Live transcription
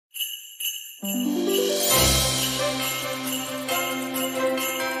Good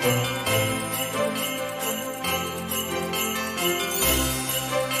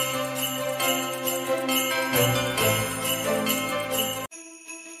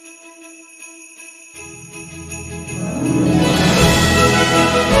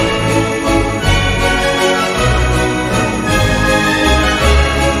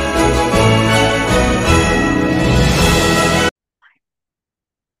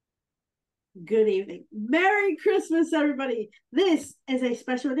evening. Merry Christmas, everybody. This is a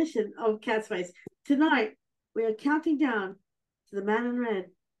special edition of Catspace. Tonight, we are counting down to the man in red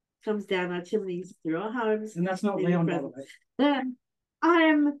comes down our chimneys through our homes. And that's not Leon, by the way. I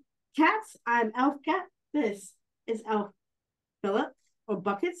am Cats. I'm Elf Cat. This is Elf Philip or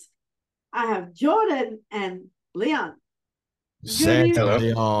Buckets. I have Jordan and Leon. Santa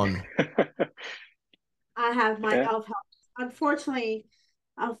Leon. I have my elf help.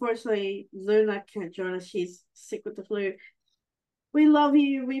 Unfortunately, Luna can't join us. She's sick with the flu. We love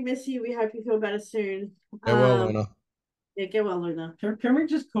you. We miss you. We hope you feel better soon. Get well, Luna. Yeah, get well, Luna. Can we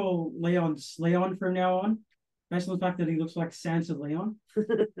just call Leon from now on, based on the fact that he looks like Santa Leon?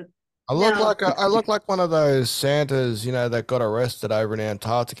 I look like one of those Santas, that got arrested over in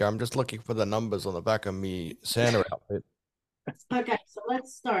Antarctica. I'm just looking for the numbers on the back of me Santa outfit. Okay, so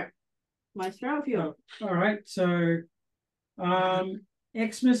let's start. Maestro, if you want. All right, so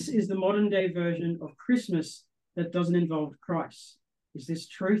Xmas is the modern day version of Christmas that doesn't involve Christ. Is this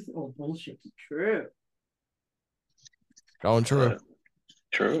truth or bullshit? True. Going true.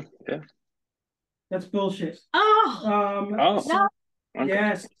 True, yeah. That's bullshit. No. Okay.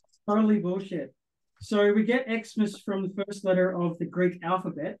 Yes, totally bullshit. So we get Xmas from the first letter of the Greek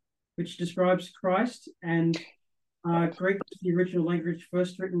alphabet, which describes Christ, and Greek is the original language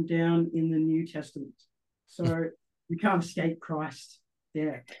first written down in the New Testament. So you can't escape Christ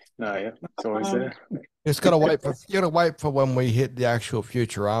there. No, yeah, it's always there. You gotta wait for when we hit the actual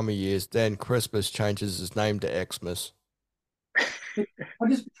Futurama years. Then Christmas changes its name to Xmas. I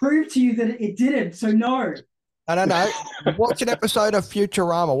just proved to you that it didn't. So no. No. Watch an episode of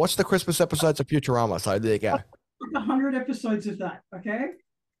Futurama. Watch the Christmas episodes of Futurama. So there you go. 100 episodes of that. Okay.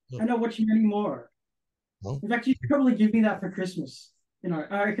 Yeah. I'm not watching any more. Well. In fact, you should probably give me that for Christmas.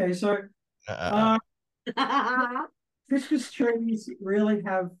 Okay, so Christmas trees really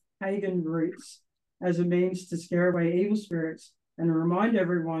have pagan roots as a means to scare away evil spirits and remind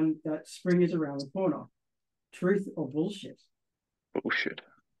everyone that spring is around the corner. Truth or bullshit? Bullshit.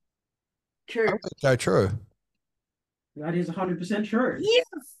 True. I think so true. That is 100% true. Yes.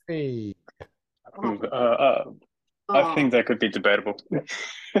 Hey. I think that could be debatable.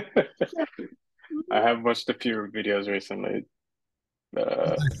 I have watched a few videos recently.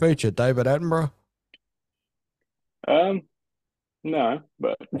 They feature David Attenborough. No,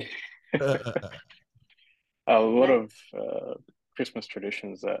 but a lot of Christmas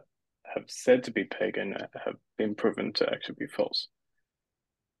traditions that have said to be pagan have been proven to actually be false.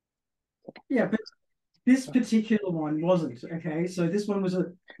 Yeah, but this particular one wasn't, okay? So this one was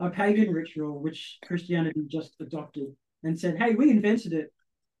a pagan ritual which Christianity just adopted and said, hey, we invented it,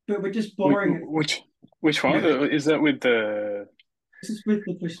 but we're just borrowing it. Which one? Is that with the... This is with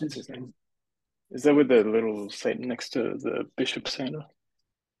the Christmas thing. Is that with the little Satan next to the Bishop Santa?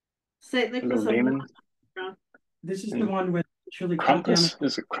 Saint Nicholas. This is the one where literally Krampus?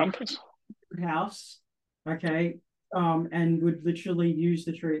 Is it Krampus? House, okay, and would literally use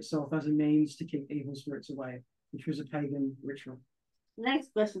the tree itself as a means to keep evil spirits away, which was a pagan ritual.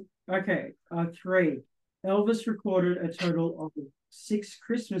 Next question. Okay, 3. Elvis recorded a total of 6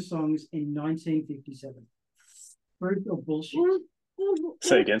 Christmas songs in 1957. Truth or bullshit?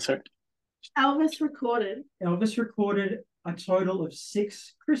 Say again, sir. Elvis recorded a total of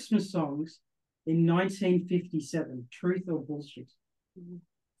 6 Christmas songs in 1957. Truth or bullshit?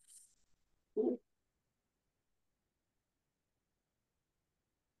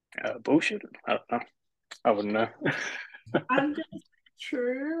 Bullshit? I don't know. I wouldn't know. I'm just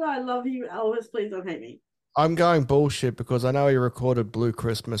true. I love you, Elvis. Please don't hate me. I'm going bullshit because I know he recorded Blue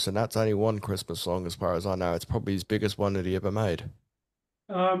Christmas, and that's only one Christmas song as far as I know. It's probably his biggest one that he ever made.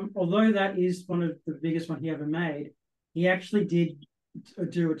 Although that is one of the biggest one he ever made, he actually did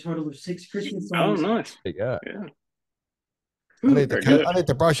do a total of 6 Christmas songs. Oh, nice. There you go. Yeah. I need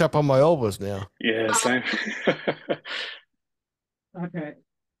to brush up on my Elvis now. Yeah, same. Okay.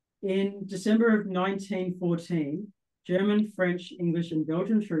 In December of 1914, German, French, English, and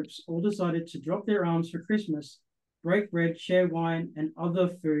Belgian troops all decided to drop their arms for Christmas, break bread, share wine and other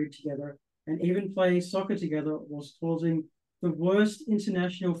food together, and even play soccer together, whilst causing the worst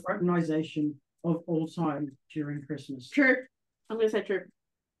international fraternization of all time during Christmas. True. I'm going to say true.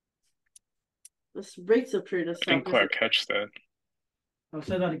 This breaks of truth. I didn't quite catch that. I'll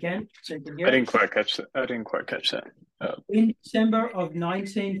say that again. So you can hear I it. didn't quite catch that. I didn't quite catch that. In December of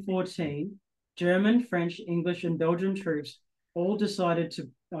 1914, German, French, English, and Belgian troops all decided to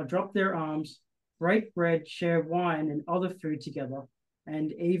drop their arms, break bread, share wine and other food together,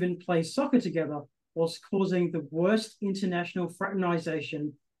 and even play soccer together, whilst causing the worst international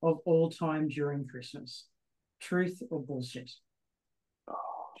fraternization of all time during Christmas. Truth or bullshit?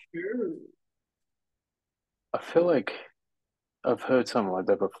 True. I feel like I've heard something like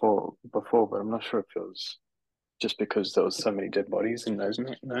that before, but I'm not sure if it was just because there was so many dead bodies in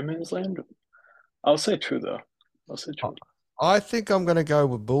no man's land. I'll say true though. I'll say true. I think I'm going to go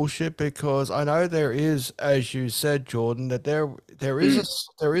with bullshit because I know there is, as you said, Jordan, that there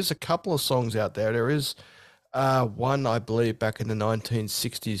is a couple of songs out there. There is one, I believe, back in the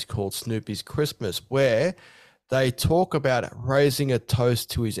 1960s called Snoopy's Christmas, where they talk about raising a toast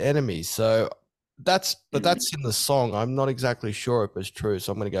to his enemies. So that's in the song. I'm not exactly sure if it's true,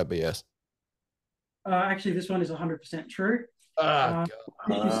 so I'm going to go BS. Actually, this one is 100% true. Ah,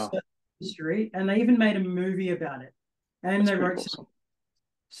 This is history, and they even made a movie about it. And That's they wrote awesome.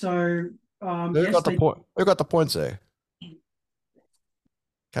 so. Who Yes, got the point? Who got the points there?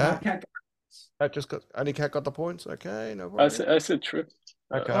 Cat. Cat. Cat just got. Only Cat got the points. Okay, no I worries. said true.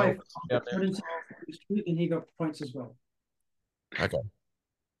 Okay. And he got points as well. Okay.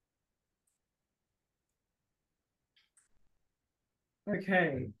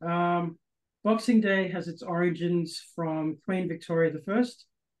 Okay. Boxing Day has its origins from Queen Victoria I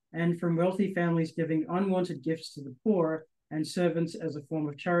and from wealthy families giving unwanted gifts to the poor and servants as a form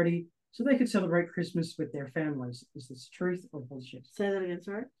of charity so they could celebrate Christmas with their families. Is this truth or bullshit? Say that again,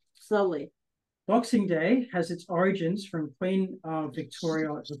 sorry. Slowly. Boxing Day has its origins from Queen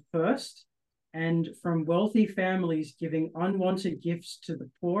Victoria I and from wealthy families giving unwanted gifts to the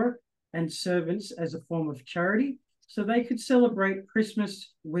poor and servants as a form of charity so they could celebrate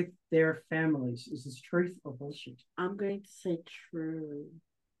Christmas with their families. Is this truth or bullshit? I'm going to say true.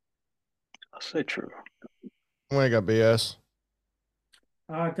 I'll say true. I'm going to go BS.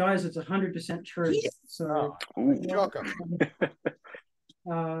 Guys, it's 100% true. Yes. So, Shocker.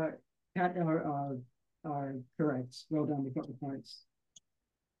 Cat are correct. Well done. We got the points.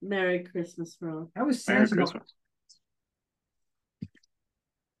 Merry Christmas, bro. That was Merry Santa. Christmas.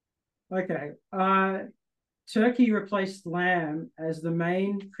 Okay. Turkey replaced lamb as the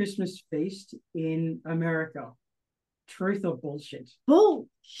main Christmas feast in America. Truth or bullshit? Bullshit.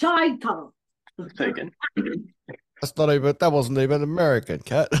 Say again. That wasn't even American,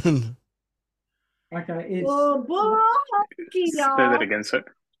 Cat. Okay, it's. Say that again, sir.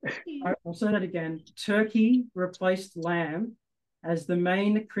 I'll say that again. Turkey replaced lamb as the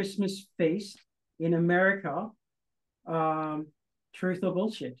main Christmas feast in America. Truth or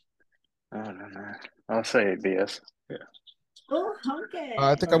bullshit? I don't know. I'll say BS. Yeah. Oh, okay.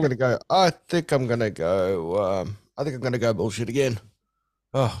 I think I'm going to go. I think I'm going to go bullshit again.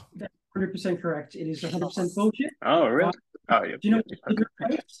 Oh, 100% correct. It is 100% bullshit. Oh, really? Oh, yeah. Do you know Yeah,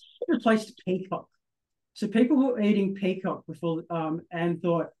 what it replaced peacock? So people were eating peacock before and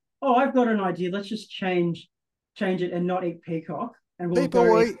thought, oh, I've got an idea. Let's just change it and not eat peacock. And we'll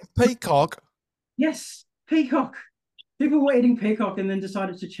people eat peacock. Yes, peacock. People were eating peacock and then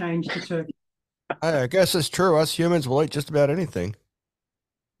decided to change to turkey. I guess it's true. Us humans will eat just about anything.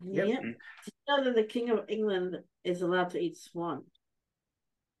 Yep. Did you know that the King of England is allowed to eat swan?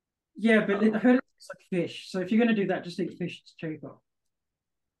 Yeah, but I heard it's like fish. So if you're going to do that, just eat fish. It's cheaper.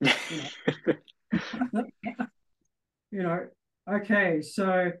 Okay,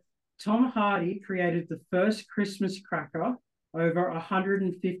 so Tom Hardy created the first Christmas cracker over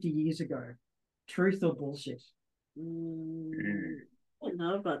 150 years ago. Truth or bullshit? I don't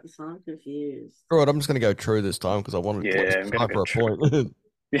know about this. I'm confused. All right, I'm just going to go true this time because I wanted to try for a point.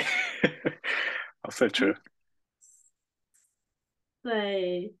 I'll say true.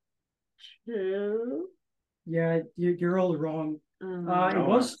 Say true. Yeah, you're all wrong.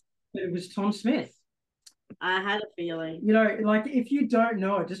 It was Tom Smith. I had a feeling. Like if you don't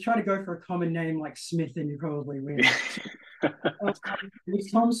know it, just try to go for a common name like Smith and you probably win. It was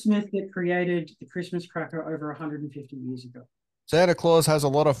Tom Smith that created the Christmas cracker over 150 years ago. Santa Claus has a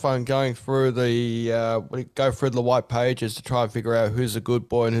lot of fun going through the white pages to try and figure out who's a good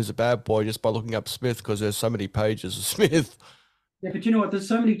boy and who's a bad boy just by looking up Smith because there's so many pages of Smith. Yeah, but you know what? There's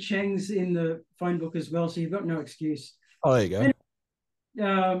so many Chengs in the phone book as well, so you've got no excuse. Oh, there you go.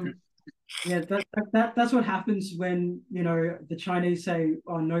 Yeah, that's what happens when the Chinese say,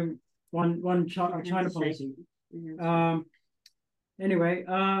 "Oh no, one China policy." Anyway,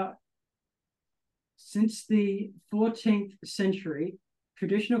 since the 14th century,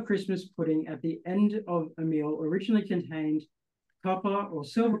 traditional Christmas pudding at the end of a meal originally contained copper or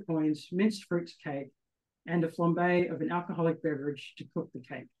silver coins, minced fruits cake, and a flambe of an alcoholic beverage to cook the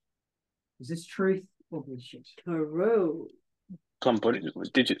cake. Is this truth or bullshit? True. Plum pudding.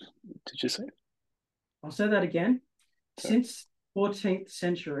 Did you say? I'll say that again. Sorry. Since 14th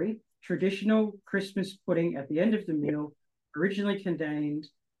century, traditional Christmas pudding at the end of the meal originally contained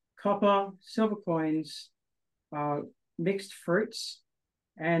copper, silver coins, mixed fruits,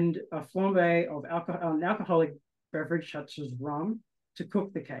 and a flambe of an alcoholic beverage such as rum to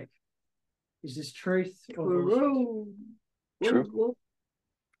cook the cake. Is this truth or bullshit? True.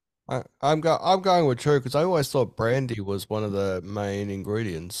 I'm going with true because I always thought brandy was one of the main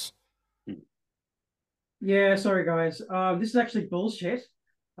ingredients. Yeah, sorry guys. This is actually bullshit.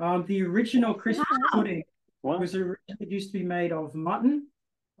 The original Christmas pudding was originally used to be made of mutton,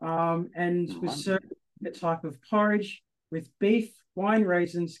 and was served with a type of porridge with beef, wine,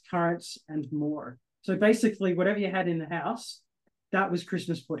 raisins, currants, and more. So basically, whatever you had in the house, that was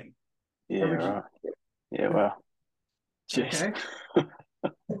Christmas pudding. Yeah, right. Yeah, wow. Jeez.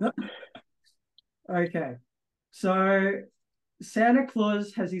 Okay. Okay. So Santa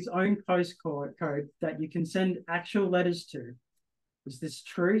Claus has his own postcode code that you can send actual letters to. Is this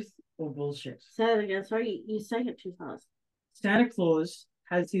truth or bullshit? Say that again. Sorry, you saying it too fast. Santa Claus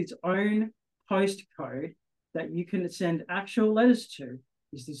has his own postcode that you can send actual letters to.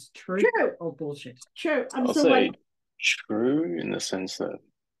 Is this true or bullshit? True. I'll say true in the sense that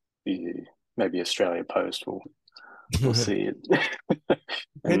maybe Australia Post will see it.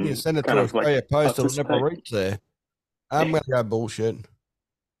 Can you send it to Australia Post? It'll never reach there. I'm going to go bullshit.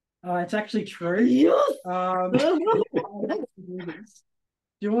 It's actually true. Do you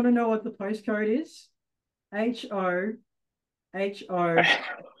want to know what the postcode is? HOHO.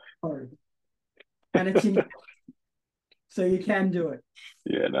 And it's in, so you can do it.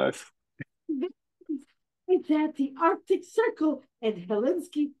 Yeah, nice. It's at the Arctic Circle in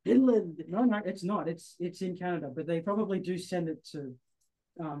Helsinki, Finland. No, it's not. It's in Canada, but they probably do send it to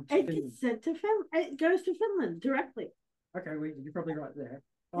it's sent to Finland. It goes to Finland directly. Okay, you're probably right there.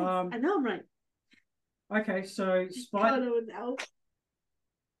 I know I'm right. Okay, so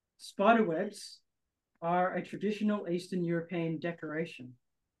spider webs are a traditional Eastern European decoration.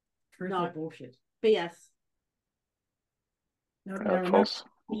 Truth or bullshit? BS. No, false.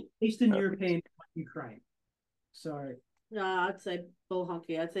 Eastern European, Ukraine. So. No, I'd say bull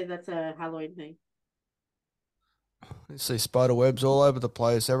honky. I'd say that's a Halloween thing. You see spider webs all over the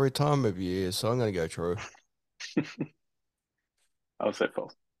place every time of year, so I'm going to go true. I'll say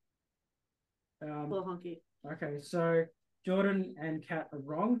false. Bull honky. Okay, so Jordan and Kat are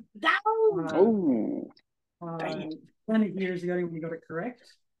wrong. No! 20 years ago when we got it correct.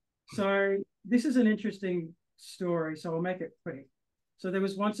 So this is an interesting story, so I'll make it quick. So there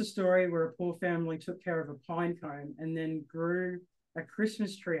was once a story where a poor family took care of a pine cone and then grew a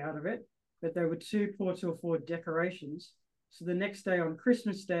Christmas tree out of it, but they were too poor to afford decorations. So the next day, on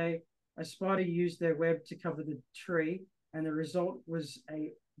Christmas Day, a spider used their web to cover the tree, and the result was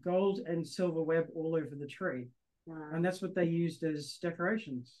a gold and silver web all over the tree. Wow. And that's what they used as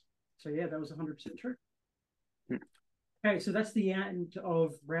decorations. So yeah, that was 100% true. Okay, so that's the end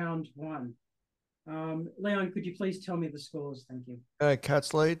of round one. Leon, could you please tell me the scores? Thank you.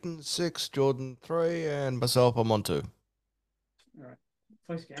 Kat's leading 6, Jordan 3, and myself, I'm on 2. All right,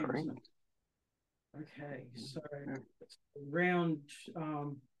 close game, isn't it? Okay, so round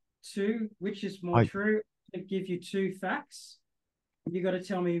 2, which is more true? I'm going to give you 2 facts. You got to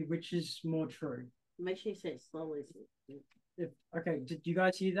tell me which is more true. Make sure you say it slowly. Okay, did you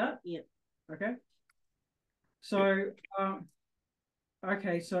guys hear that? Yeah. Okay. So,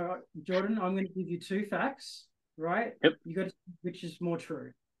 okay, so Jordan, I'm going to give you 2 facts, right? Yep. You got to which is more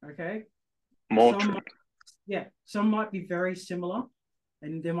true, okay? More true. Some might be very similar,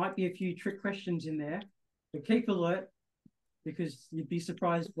 and there might be a few trick questions in there, but keep alert because you'd be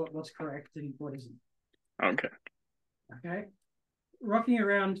surprised what's correct and what isn't. Okay. Okay. Rocking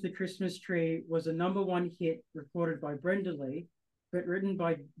Around the Christmas Tree was a #1 hit recorded by Brenda Lee, but written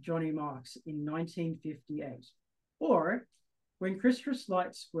by Johnny Marks in 1958. Or when Christmas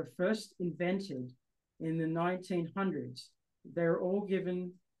lights were first invented in the 1900s, they were all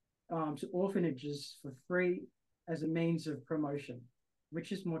given to orphanages for free as a means of promotion.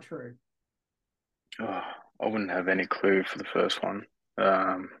 Which is more true? Oh, I wouldn't have any clue for the first one.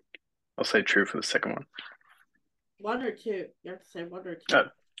 I'll say true for the second one. 1 or 2? You have to say 1 or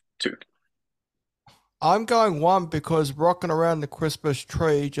 2. 2. I'm going 1 because Rocking Around the Christmas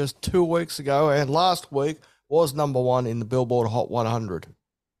Tree just 2 weeks ago and last week was #1 in the Billboard Hot 100.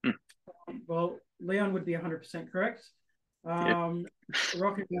 Well, Leon would be 100% correct.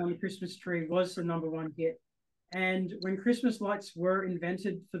 Rocket Around the Christmas Tree was the #1 hit. And when Christmas lights were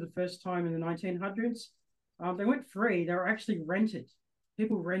invented for the first time in the 1900s, they weren't free. They were actually rented.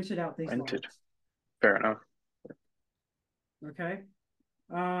 People rented out these Rented. lights. Fair enough. Okay.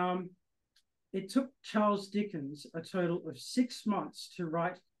 It took Charles Dickens a total of 6 months to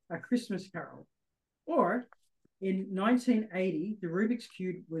write A Christmas Carol. Or in 1980, the Rubik's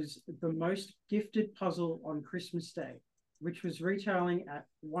Cube was the most gifted puzzle on Christmas Day, which was retailing at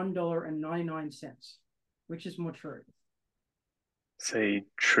 $1.99. Which is more true? Say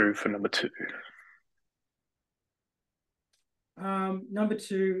true for #2.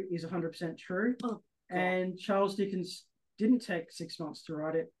 #2 is 100% true. Oh, and Charles Dickens didn't take 6 months to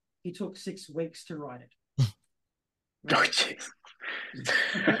write it. He took 6 weeks to write it. Oh, jeez.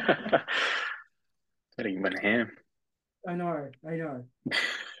 That even went ham. I know.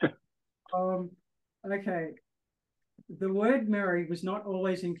 Okay. The word merry was not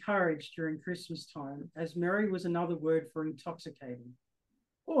always encouraged during Christmas time, as merry was another word for intoxicating.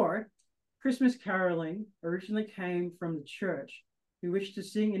 Or Christmas caroling originally came from the church, who wished to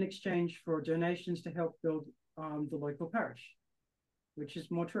sing in exchange for donations to help build the local parish, which is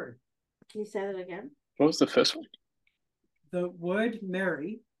more true. Can you say that again? What was the first one? The word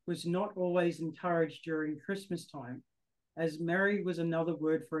merry was not always encouraged during Christmas time, as merry was another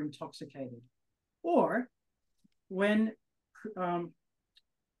word for intoxicated. Or when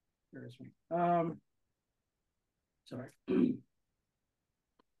where is me? Sorry.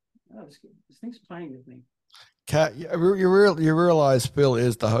 Oh, this thing's playing with me. Kat, you realize Phil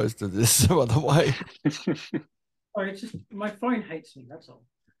is the host of this, by the way. Oh, it's just my phone hates me. That's all.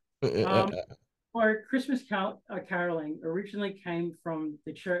 Or Christmas caroling originally came from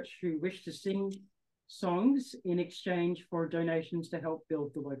the church, who wished to sing songs in exchange for donations to help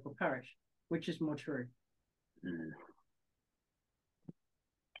build the local parish, which is more true. I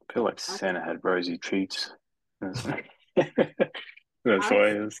feel like Santa had rosy cheeks. That's why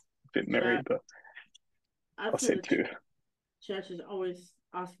it was a bit merry, but I'll say 2. Church is always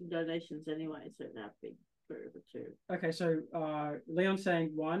asking donations anyway, so that'd be true for 2. Okay, so Leon's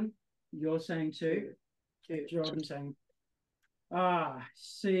saying 1, you're saying 2, Jordan saying.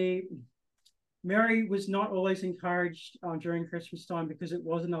 See, merry was not always encouraged during Christmas time, because it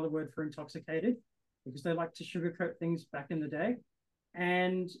was another word for intoxicated, because they like to sugarcoat things back in the day.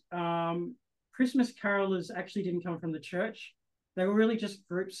 And Christmas carolers actually didn't come from the church. They were really just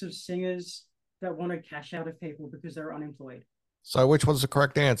groups of singers that wanted cash out of people because they were unemployed. So which was the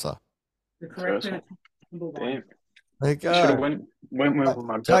correct answer? The correct answer is #1. Damn. There you Should have go. went with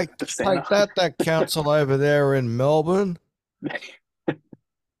my gut. Take that council over there in Melbourne.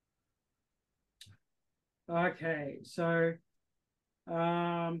 Okay, so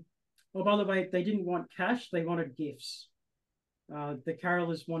well, by the way, they didn't want cash, they wanted gifts. The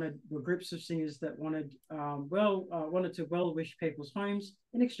carolers were groups of singers that wanted to wish people's homes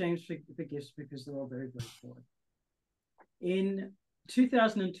in exchange for gifts, because they're all very, very poor. In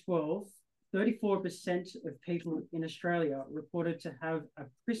 2012, 34% of people in Australia reported to have a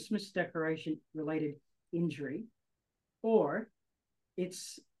Christmas decoration related injury, or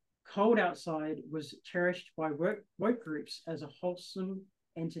it's cold outside was cherished by work groups as a wholesome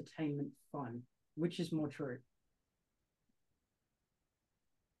entertainment fun. Which is more true?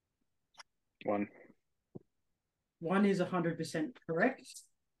 1. 1 is 100% correct.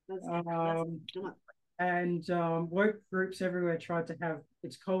 And work groups everywhere tried to have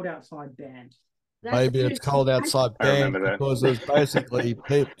It's Cold Outside banned. Maybe It's Cold Outside banned because it was basically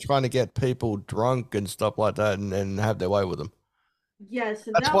trying to get people drunk and stuff like that, and have their way with them. Yes,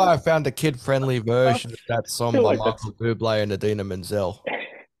 that's why I found a kid-friendly version of that song by Michael Bublé and Idina Menzel.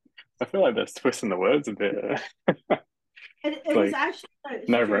 I feel like that's twisting the words a bit. It was actually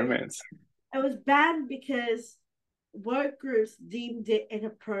no romance. It was banned because work groups deemed it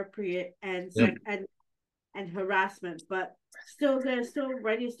inappropriate and harassment, but there's still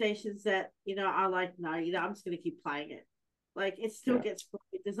radio stations that are like, no, I'm just gonna keep playing it. Like, it still gets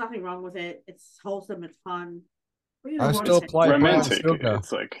played. There's nothing wrong with it. It's wholesome. It's fun. I still play romantic.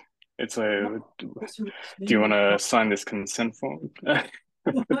 It's do you want to sign this consent form?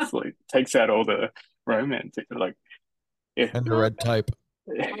 It's like takes out all the romantic, like and the red tape.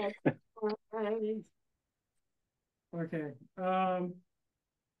 Okay.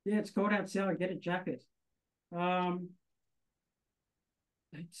 It's cold outside. Get a jacket. Let's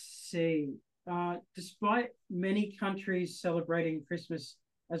see. Despite many countries celebrating Christmas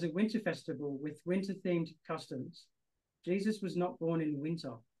as a winter festival with winter-themed customs, Jesus was not born in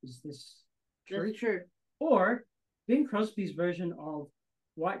winter. Is this true? That's true. Or Bing Crosby's version of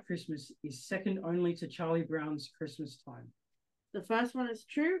White Christmas is second only to Charlie Brown's Christmas Time. The first one is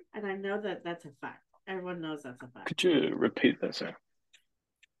true, and I know that that's a fact. Everyone knows that's a fact. Could you repeat that, sir?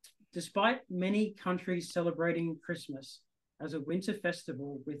 Despite many countries celebrating Christmas as a winter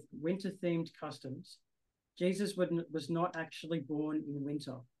festival with winter-themed customs, Jesus was not actually born in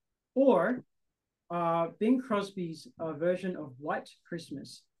winter. Or Bing Crosby's version of White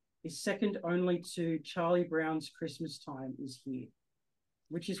Christmas is second only to Charlie Brown's Christmas Time is here.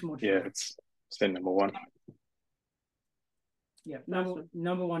 Which is more true? Yeah, it's the number one. Yeah,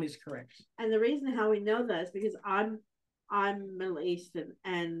 number one is correct. And the reason how we know that is because I'm Middle Eastern,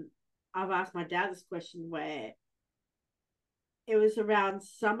 and I've asked my dad this question where it was around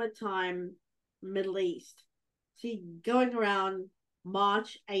summertime, Middle East. See, going around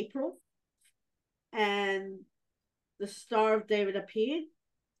March, April, and the Star of David appeared,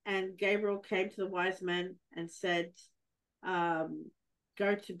 and Gabriel came to the wise men and said,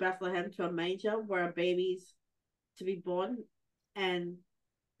 go to Bethlehem to a manger where a baby's to be born. And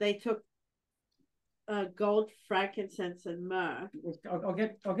they took gold, frankincense, and myrrh. I'll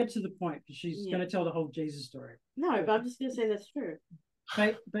get to the point because she's going to tell the whole Jesus story. No, but I'm just going to say that's true.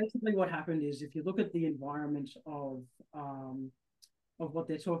 Basically, what happened is if you look at the environment of what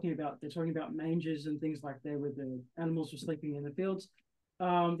they're talking about mangers and things like that, where the animals were sleeping in the fields. The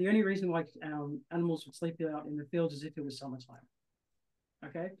only reason why animals would sleep out in the fields is if it was summertime.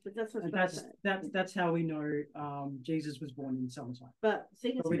 Okay, but that's how we know Jesus was born in summertime. But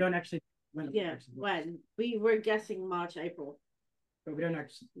we don't actually. When we were guessing March, April. But we don't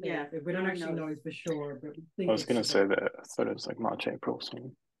actually. Yeah, we don't actually know for sure. But we think I was going to say that I thought it was like March, April.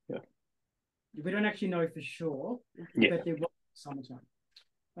 So yeah. We don't actually know for sure. Yeah. But it was summertime.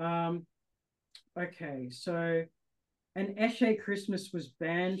 Okay, so an Eshe Christmas was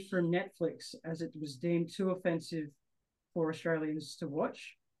banned from Netflix as it was deemed too offensive for Australians to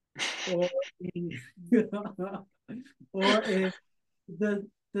watch, or in the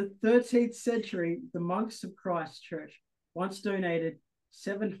 13th century, the monks of Christ Church once donated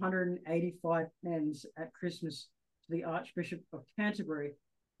 785 pens at Christmas to the Archbishop of Canterbury,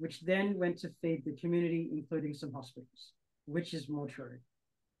 which then went to feed the community, including some hospitals. Which is more true?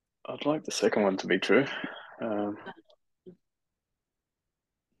 I'd like the second one to be true.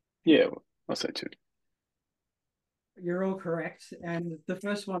 Yeah, I'll say two. You're all correct, and the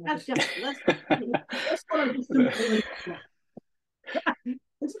first one. Let's go.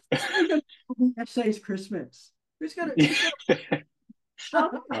 Eshe's Christmas. Who's gonna?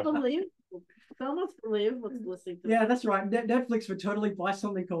 Almost believe what's listening to. Yeah, that's right. Netflix would totally buy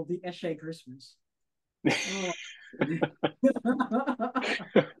something called the Eshe Christmas. Oh.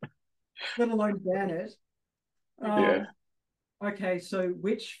 Let alone ban it. Yeah. Okay, so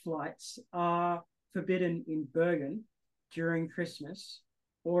which flights are forbidden in Bergen during Christmas?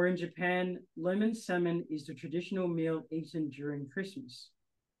 Or in Japan, lemon salmon is the traditional meal eaten during Christmas.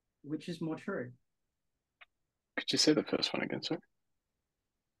 Which is more true? Could you say the first one again, sir?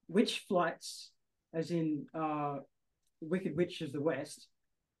 Which flights, as in Wicked Witch of the West,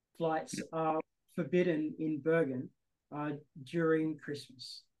 flights are forbidden in Bergen during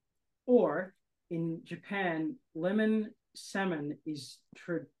Christmas? Or in Japan, lemon salmon is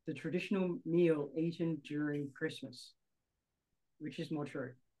the traditional meal eaten during Christmas. Which is more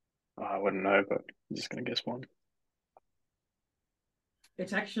true? I wouldn't know, but I'm just going to guess one.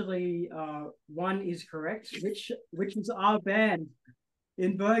 It's actually one is correct. Which is our band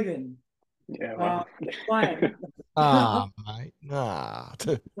in Bergen? Yeah. Well. Mate, nah.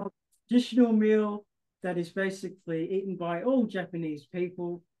 Traditional meal that is basically eaten by all Japanese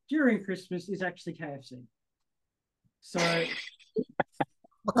people during Christmas is actually KFC. So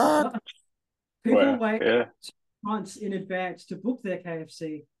people wait 2 months in advance to book their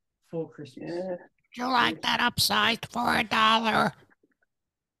KFC for Christmas. Yeah. Would you like that upsized for $1?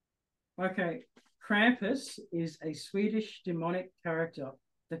 Okay, Krampus is a Swedish demonic character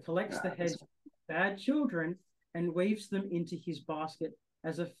that collects the heads of bad children and weaves them into his basket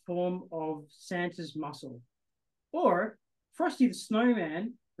as a form of Santa's muscle. Or Frosty the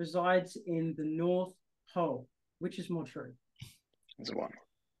Snowman resides in the North Pole. Which is more true? There's one.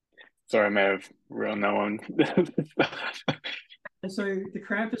 Sorry, I may have ruined that one. And so the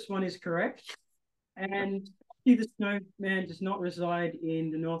Krampus one is correct. And the Snowman does not reside in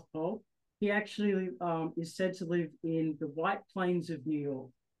the North Pole. He actually is said to live in the White Plains of New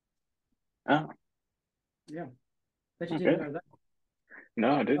York. Oh. Yeah. Bet you didn't know that.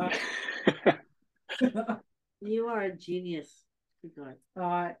 No, I didn't. You are a genius. Good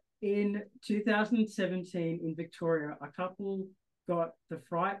guy. In 2017 in Victoria, a couple got the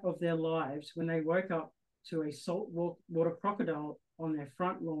fright of their lives when they woke up to a saltwater crocodile on their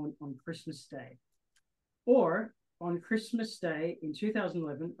front lawn on Christmas Day. Or on Christmas Day in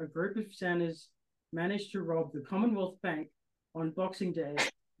 2011, a group of Santas managed to rob the Commonwealth Bank on Boxing Day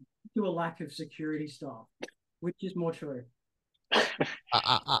due to a lack of security staff. Which is more true? I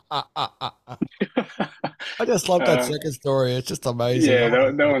just love that second story. It's just amazing. Yeah,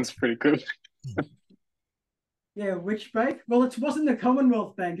 that one's pretty good. Yeah, which bank? Well, it wasn't the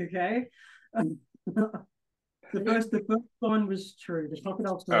Commonwealth Bank, okay? The first one was true. The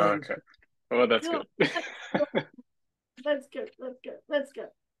crocodile story. Oh, okay. Well, that's good. Let's go.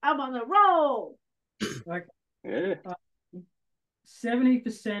 I'm on a roll. Like, Yeah.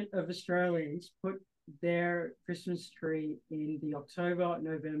 70% of Australians put their Christmas tree in the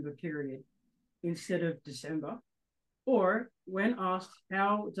October-November period instead of December. Or when asked,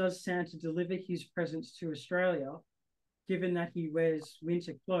 how does Santa deliver his presents to Australia, given that he wears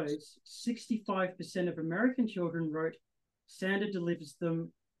winter clothes, 65% of American children wrote Santa delivers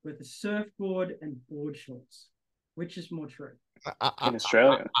them with a surfboard and board shorts. Which is more true? In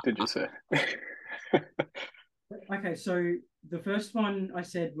Australia, did you say? Okay, so the first one I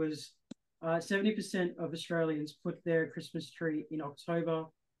said was 70% of Australians put their Christmas tree in October,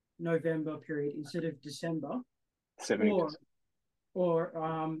 November period instead of December. 70%.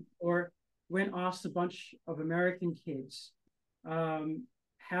 Or when asked a bunch of American kids,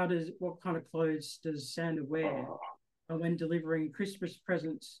 what kind of clothes does Santa wear? And when delivering Christmas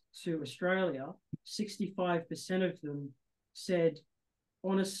presents to Australia, 65% of them said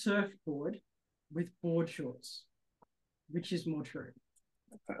on a surfboard with board shorts. Which is more true?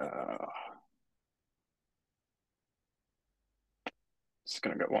 Just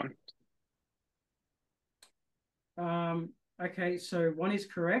gonna go one. Okay, so one is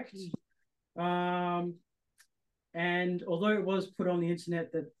correct. And although it was put on the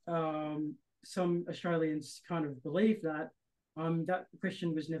internet that some Australians kind of believe that, that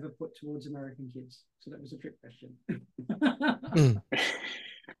question was never put towards American kids. So that was a trick question.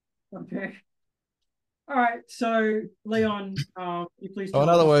 Okay. All right. So, Leon, you please. So in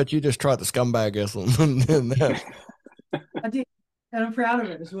other words, you just tried the scumbag whistle. I did, and I'm proud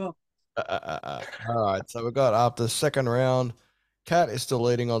of it as well. All right. So we got after the second round, Kat is still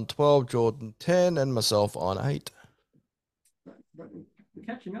leading on 12, Jordan 10, and myself on 8. We're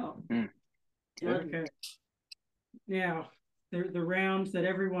catching up. Yeah. Okay. Now, the round that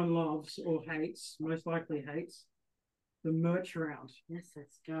everyone loves or hates, most likely hates, the merch round. Yes,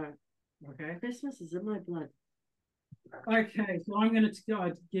 let's go. Okay. Christmas is in my blood. Okay, so I'm going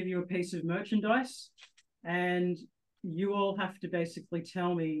to give you a piece of merchandise, and you all have to basically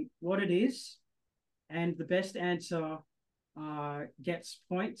tell me what it is, and the best answer gets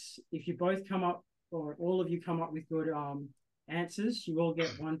points. If you both come up, or all of you come up with good answers, you all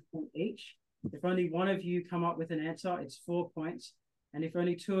get 1 point each. If only one of you come up with an answer, it's 4 points. And if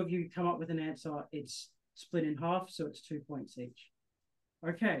only two of you come up with an answer, it's split in half, so it's 2 points each.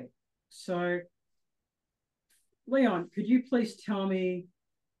 Okay, so Leon, could you please tell me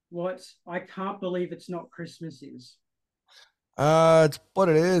what I can't believe it's not Christmas is? What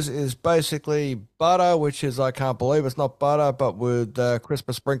it is basically butter, which is I can't believe it's not butter, but with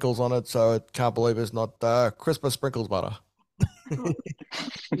Christmas sprinkles on it, so I can't believe it's not Christmas sprinkles butter. I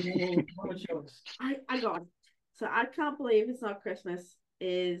got it. So I can't believe it's not Christmas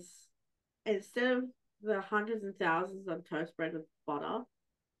is instead of the hundreds and thousands on toast bread with butter,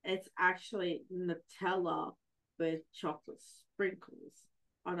 it's actually Nutella with chocolate sprinkles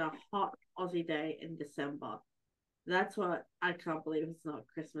on a hot Aussie day in December. That's what I can't believe it's not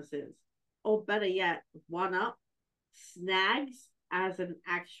Christmas is. Or better yet, one up, snags as an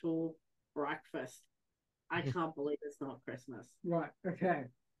actual breakfast. I can't believe it's not Christmas. Right. Okay.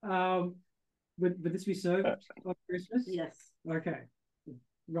 Would this be served on Christmas? Yes. Okay.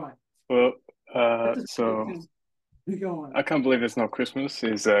 Right. Well, so go on. I can't believe it's not Christmas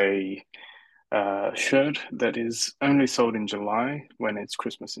is a shirt that is only sold in July when it's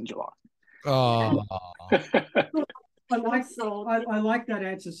Christmas in July. Oh. I like that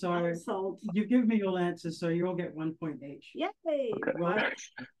answer. So you've given me your answer, so you all get 1 point each. Yay! Okay. Right.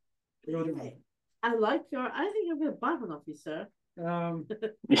 Yay. I like your. I think I'm going to buy one off you, sir.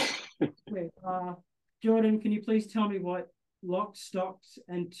 Wait, Jordan, can you please tell me what lock, stocks,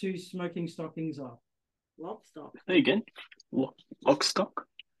 and 2 smoking stockings are? Lock, stock. There you go. Lock, stock.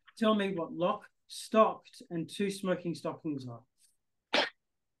 Tell me what lock, stocked, and 2 smoking stockings are.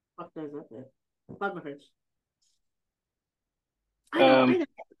 Fuck those up there. Bug my fridge.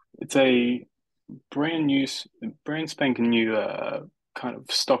 It's a brand spanking new kind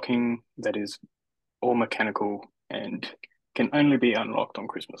of stocking that is all mechanical and can only be unlocked on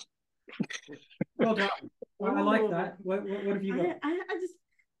Christmas. Well done. I like that. What have you got?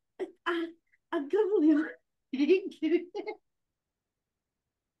 I'm gonna leave. You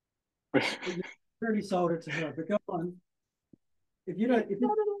already sold it to her, but go on.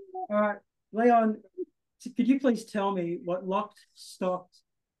 All right, Leon, could you please tell me what locked, stocked,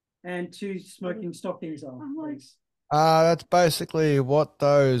 and two smoking stockings are, please? That's basically what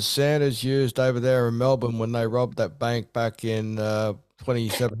those Santas used over there in Melbourne when they robbed that bank back in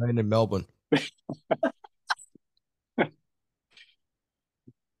 2017 in Melbourne.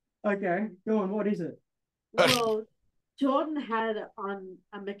 Okay, go on. What is it? Well, Jordan had on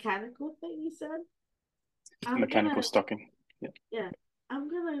a mechanical thing, you said? Mechanical stocking. Yeah. I'm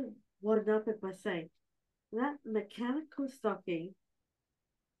going to one up it by saying that mechanical stocking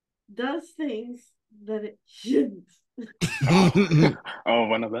does things that it shouldn't. Oh,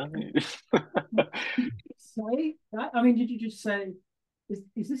 one of them. Say that? I mean, did you just say,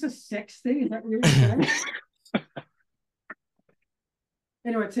 is this a sex thing? Is that what you're saying?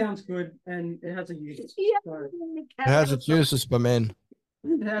 Anyway, it sounds good and it has a use. Yeah, So, It has its uses for men.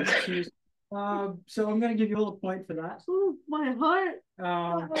 it has its use. So I'm going to give you all a point for that. Oh, my heart.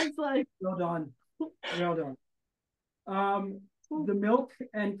 I was like, Well done. Well done. The milk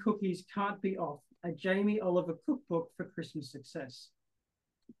and cookies can't be off. A Jamie Oliver cookbook for Christmas success.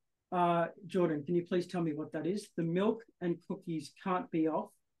 Jordan, can you please tell me what that is? The milk and cookies can't be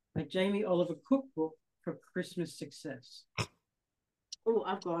off. A Jamie Oliver cookbook for Christmas success. oh,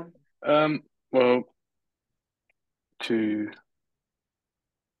 I've gone. Well, to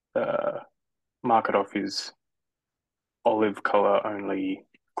market off his olive color only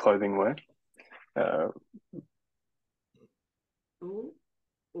clothing wear. Ooh,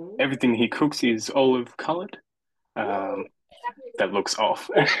 ooh. Everything he cooks is olive colored. That looks off.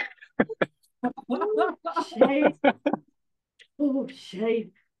 Shade. Oh,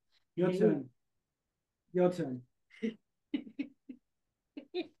 shade. Your turn. Your turn.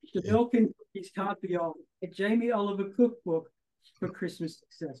 The milk and cookies can't be off. A Jamie Oliver cookbook for Christmas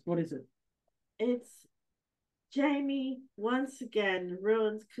success. What is it? It's Jamie once again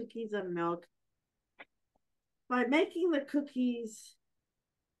ruins cookies and milk by making the cookies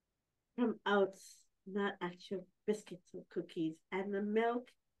from oats, not actual biscuits or cookies, and the milk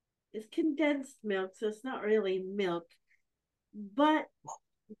is condensed milk, so it's not really milk. But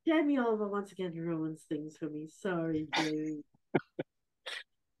Jamie Oliver once again ruins things for me. Sorry, Jamie.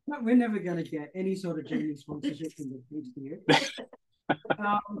 We're never going to get any sort of Jamie sponsorship from the kids here.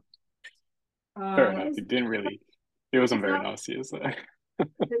 Fair enough. It didn't really. It wasn't very nice here. So.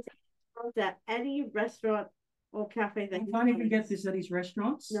 At any restaurant or cafe that you can't even get this at these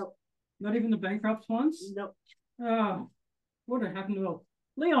restaurants. Nope. Not even the bankrupt ones. Nope. Oh, what happened to Will?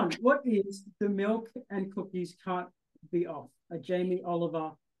 Leon, what is the milk and cookies can't be off? A Jamie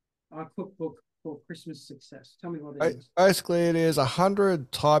Oliver cookbook for Christmas success. Tell me what it is. Basically, it is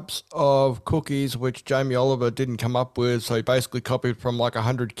 100 types of cookies which Jamie Oliver didn't come up with. So he basically copied from like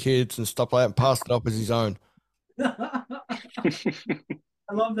 100 kids and stuff like that and passed it off as his own. I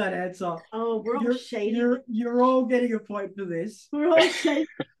love that answer. Oh, we're all shady. You're all getting a point for this. We're all shady.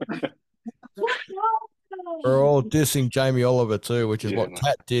 We're all dissing Jamie Oliver too, which is what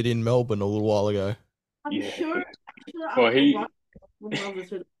Kat did in Melbourne a little while ago. I'm sure. Well, he.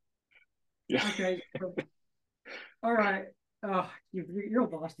 Yeah. Okay. All right. You're all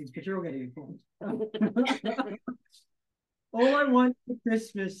bastards, but you're all getting a point. All I want for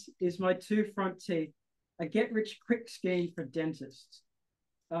Christmas is my 2 front teeth. A get-rich-quick scheme for dentists.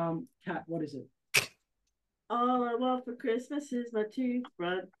 Kat, what is it? All I want for Christmas is my 2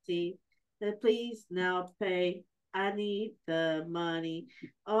 front teeth. Then please now pay. I need the money.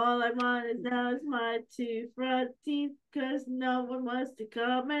 All I want is now is my 2 front teeth, because no one wants to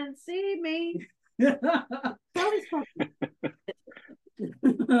come and see me.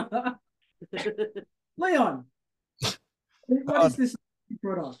 Leon, what is this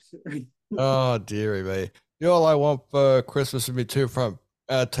product? Oh, dearie me. All I want for Christmas is my 2 front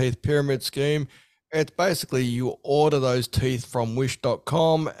teeth pyramid scheme. It's basically you order those teeth from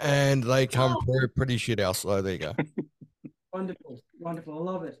wish.com and they come through pretty shit out. So there you go. Wonderful. Wonderful. I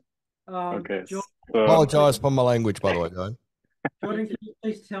love it. Okay. Apologize for my language, by the way, John. Jordan, can you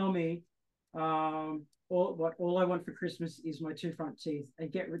please tell me all I want for Christmas is my 2 front teeth, a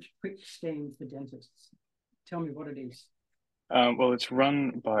get-rich-quick scheme for dentists. Tell me what it is. Well, it's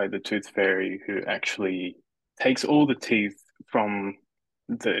run by the Tooth Fairy, who actually takes all the teeth from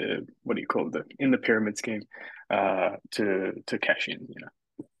the in the pyramid scheme to cash in,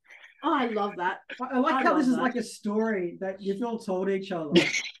 Oh, I love that. I like how this is like a story that you've all told each other.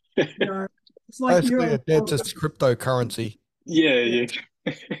 It's like basically a dentist cryptocurrency. Yeah.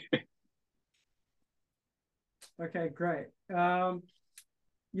 Okay, great.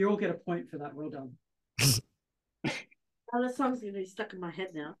 You all get a point for that. Well done. Oh, that song's gonna be stuck in my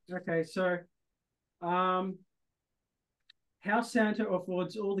head now. Okay, so how Santa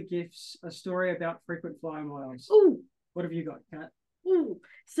affords all the gifts, a story about frequent flyer miles. Ooh, What have you got, Kat? ooh.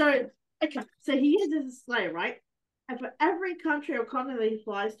 So okay, so he uses a sleigh, right? And for every country or continent that he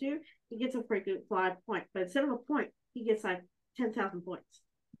flies to, he gets a frequent flyer point. But instead of a point, he gets like 10,000 points.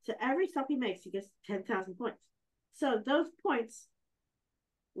 So every stop he makes, he gets 10,000 points. So those points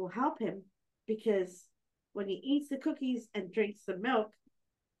will help him because when he eats the cookies and drinks the milk,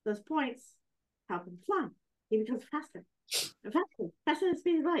 those points help him fly. He becomes faster and faster than the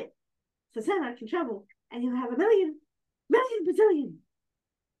speed of light. So Santa can travel and he'll have a million bazillion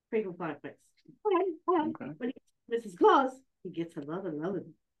frequent flyer points. Okay. When he Mrs. Claus, he gets another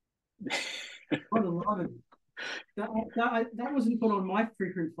 11. What a lot of that wasn't put on my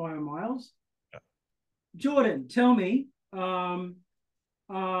frequent flyer miles. Jordan, tell me how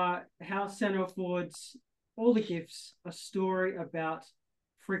Santa affords all the gifts, a story about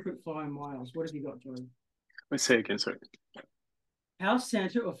frequent flyer miles. What have you got, Jordan? Let's say again, sorry. How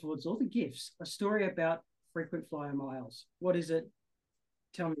Santa affords all the gifts, a story about frequent flyer miles. What is it?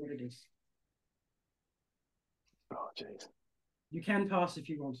 Tell me what it is. Oh, jeez. You can pass if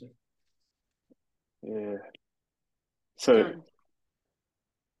you want to. Yeah. So Done.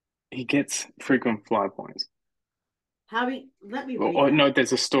 he gets frequent flyer points. Let me read Or that. no,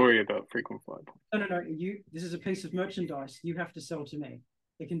 there's a story about frequent flyer points. No. This is a piece of merchandise you have to sell to me.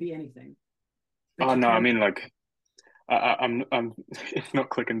 It can be anything. Oh no, I mean like I'm it's not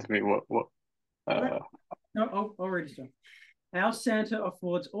clicking to me what No, I'll read it. How Santa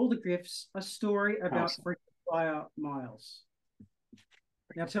affords all the gifts, a story about frequent flyer miles.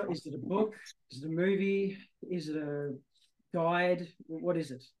 Now, is it a book? Is it a movie? Is it a guide? What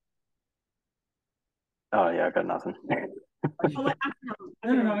is it? Oh yeah, I got nothing. Oh, wait,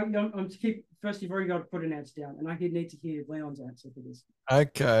 No. I'm to keep. First, you've already got to put an answer down, and I need to hear Leon's answer for this.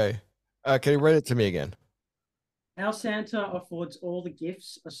 Okay. Can you read it to me again? How Santa affords all the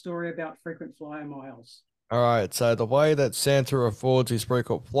gifts, a story about frequent flyer miles. All right. So the way that Santa affords his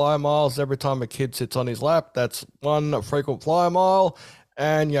frequent flyer miles, every time a kid sits on his lap, that's one frequent flyer mile.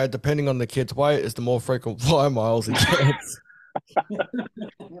 And, depending on the kid's weight, is the more frequent flyer miles he gets.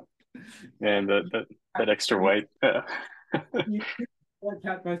 And that extra weight. You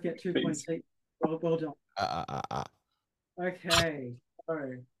both get 2 points each. Well done. Okay.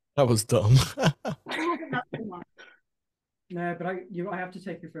 So, That was dumb. no, but I have to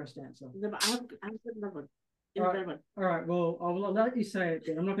take your first answer. No, but I have another one. All right. Well, I'll let you say it.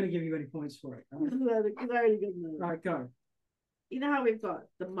 Then I'm not going to give you any points for it. All right, go. You know how we've got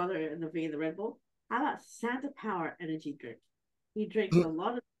the Mother and the V and the Red Bull? How about Santa Power energy drink? He drinks a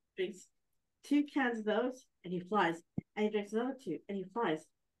lot of drinks, 2 cans of those, and he flies. And he drinks another 2, and he flies.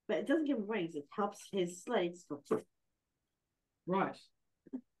 But it doesn't give him wings. It helps his sleighs go. Right.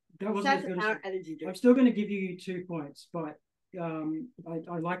 That wasn't as Santa good as Power energy drink. I'm still going to give you 2 points, but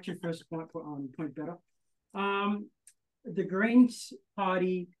I liked your first point better. The Greens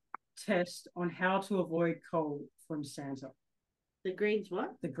Party test on how to avoid coal from Santa. The Greens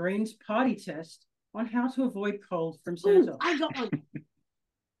what? The Greens Party test on how to avoid cold from Santa. Ooh, I got one.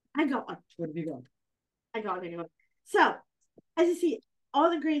 What have you got? I got one. So, as you see,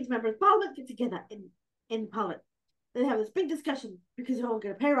 all the Greens members of Parliament get together in Parliament. They have this big discussion because they're all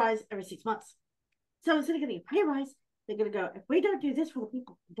going to pay rise every 6 months. So instead of getting a pay rise, they're going to go, if we don't do this for the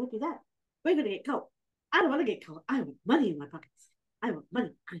people, don't do that, we're going to get cold. I don't want to get cold. I want money in my pockets. I want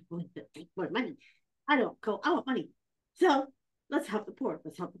money. I want more money. I don't want cold. I want money. So let's help the poor.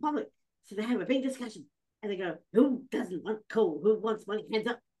 Let's help the public. So they have a big discussion. And they go, who doesn't want coal? Who wants money? Hands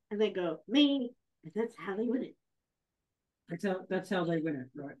up. And they go, me. And that's how they win it. That's how they win it,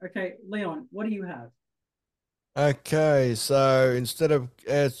 right? Okay, Leon, what do you have? Okay, so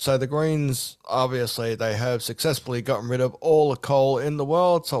so the Greens, obviously, they have successfully gotten rid of all the coal in the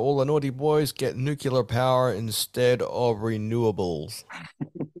world, so all the naughty boys get nuclear power instead of renewables.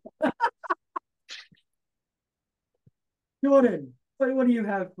 Jordan, what do you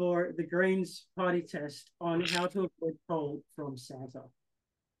have for the Greens Party test on how to avoid coal from Santa?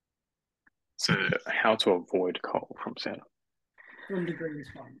 So how to avoid coal from Santa? From the Greens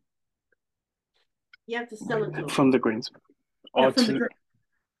Party. You have to sell it to them. From the Greens. Yeah, from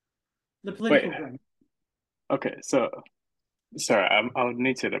the political Wait. Green. Okay, so sorry, I'll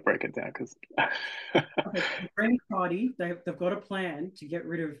need to break it down because Okay, the Green Party, they've got a plan to get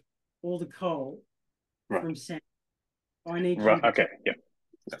rid of all the coal from Santa. I need you to okay, yeah.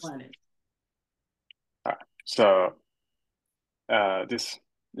 explain it. All right. So this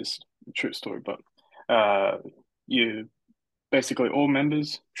true story, but you basically all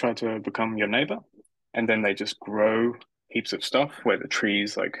members try to become your neighbor, and then they just grow heaps of stuff where the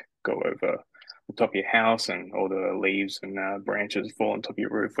trees like go over the top of your house, and all the leaves and branches fall on top of your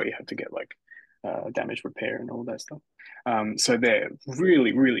roof, where you have to get like damage repair and all that stuff. So they're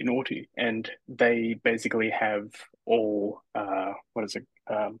really, really naughty, and they basically have all what is it?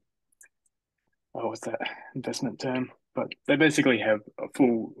 What's that investment term? But they basically have a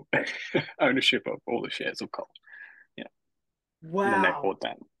full ownership of all the shares of Coles. Yeah, and then they Wow. bought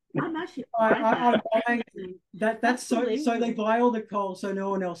that. I'm actually I'm buying that's That's so they unbelievable. buy all the coal so no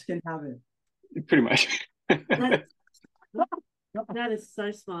one else can have it. Pretty much. That is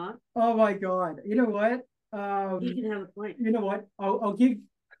so smart. Oh my God. You know what? You can have a point. You know what? I'll give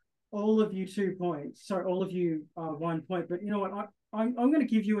all of you 2 points. So all of you 1 point. But you know what? I'm going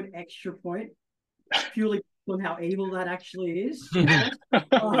to give you an extra point purely on how evil that actually is. That's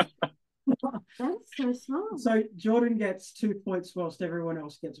so smart. So Jordan gets 2 points whilst everyone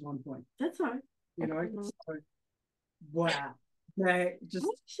else gets 1 point. That's right. You know? So, wow. They just I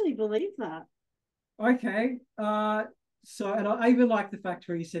actually believe that. okay. So and I even like the fact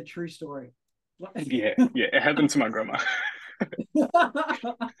where you said true story. Yeah, it happened to my grandma.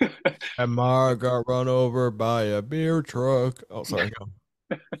 And Ma got run over by a beer truck. Oh, sorry.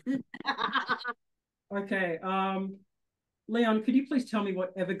 Okay. Leon, could you please tell me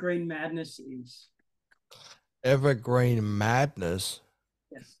what Evergreen Madness is? Evergreen Madness.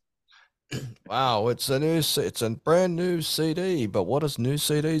 Yes. Wow, it's a brand new CD. But what is new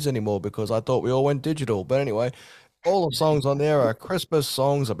CDs anymore? Because I thought we all went digital. But anyway, all the songs on there are Christmas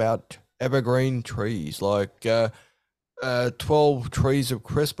songs about evergreen trees, like 12 Trees of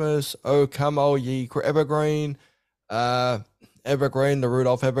Christmas, Oh Come All Ye Evergreen, Evergreen, the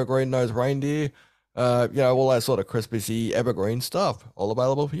Rudolph Evergreen Nosed Reindeer, all that sort of Christmassy evergreen stuff. All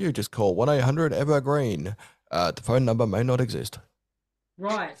available for you. Just call 1-800-EVERGREEN. The phone number may not exist.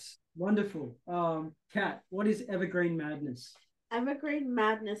 Right. Wonderful. Kat, what is Evergreen Madness? Evergreen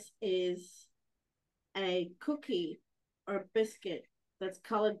Madness is a cookie or a biscuit that's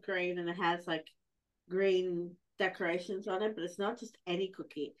colored green, and it has like green decorations on it, but it's not just any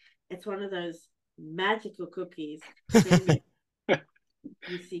cookie. It's one of those magical cookies.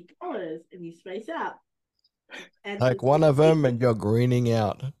 You see colors and you space out. And Take one of them and you're greening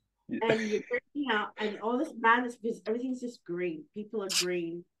out. And you're greening out, and all this madness because everything's just green. People are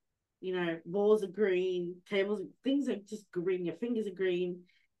green. Walls are green, tables, things are just green. Your fingers are green.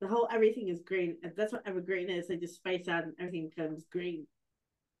 The whole everything is green. And that's what evergreen is. They just space out and everything becomes green.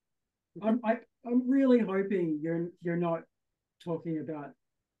 I'm really hoping you're not talking about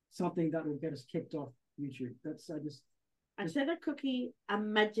something that will get us kicked off YouTube. I said a cookie, a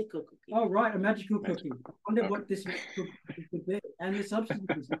magical cookie. Oh right, a magical cookie. I wonder what this could be, and the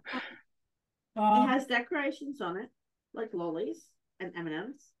substances. It has decorations on it, like lollies and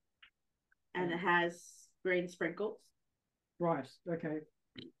M&Ms, and it has green sprinkles. Right. Okay.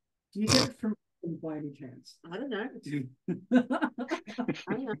 Do you get it from by any chance? I don't know.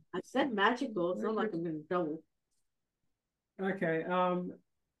 I said magical. It's not like I'm going to double. Okay.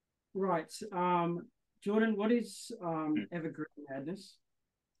 Right. Jordan, what is Evergreen Madness?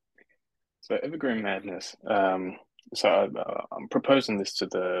 So Evergreen Madness. I'm proposing this to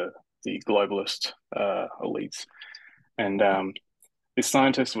the globalist elites, and this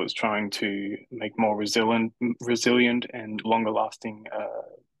scientist was trying to make more resilient and longer lasting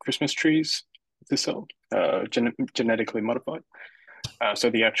Christmas trees to sell, genetically modified. So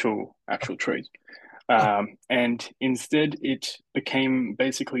the actual trees. And instead, it became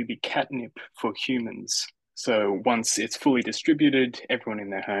basically the catnip for humans. So once it's fully distributed, everyone in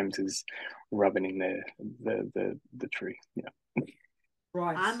their homes is rubbing in the tree. Yeah.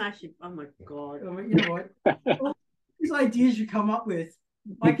 Right. I'm actually. Oh my god. You know what? All these ideas you come up with,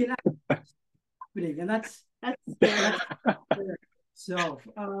 I can happening, and that's itself.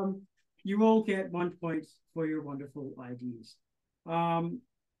 You all get 1 point for your wonderful ideas.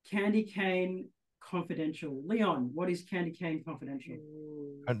 Candy Cane Confidential. Leon, what is Candy Cane Confidential?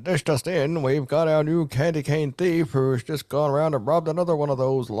 And this just in, we've got our new candy cane thief who's just gone around and robbed another one of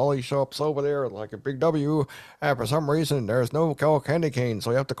those lolly shops over there, like a big W. And for some reason, there's no candy cane, so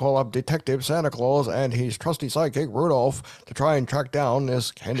you have to call up Detective Santa Claus and his trusty sidekick Rudolph to try and track down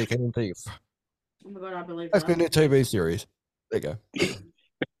this candy cane thief. Oh my god, I believe That's been a TV series. There you go.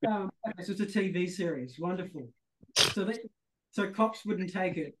 Okay, so it's a TV series. Wonderful. So cops wouldn't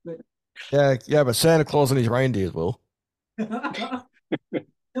take it, but yeah, but Santa Claus and his reindeers will. Tell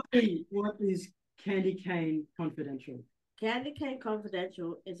me, what is Candy Cane Confidential? Candy Cane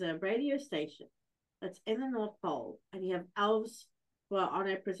Confidential is a radio station that's in the North Pole, and you have elves well,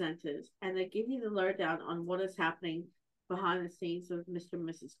 on-air presenters, and they give you the lowdown on what is happening behind the scenes of Mr. and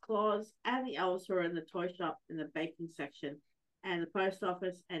Mrs. Claus and the elves who are in the toy shop, in the baking section, and the post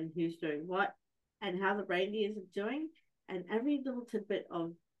office, and who's doing what, and how the reindeers are doing, and every little tidbit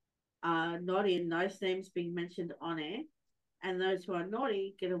of naughty and nice names being mentioned on air. And those who are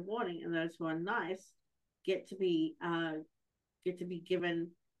naughty get a warning, and those who are nice get to be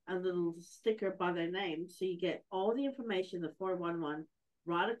given a little sticker by their name. So you get all the information, the 411,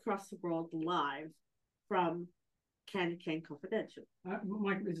 right across the world live from Candy Cane Confidential.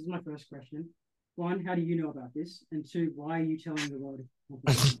 This is my first question. One, how do you know about this? And two, why are you telling the world?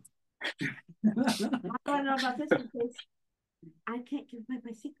 How do I know about this? Because I can't give away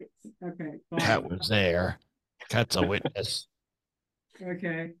my secrets. Okay. That was there. Cat's a witness.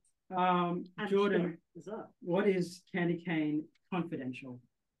 Okay. I'm Jordan, sure. what is Candy Cane Confidential?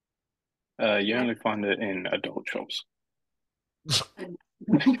 You only find it in adult shops.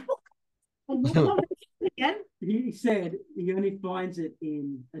 Again? He said he only finds it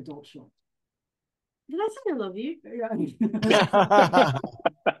in adult shops. Did I say I love you?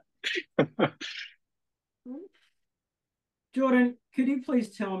 Jordan, could you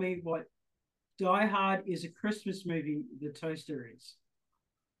please tell me what Die Hard is a Christmas movie the toaster is?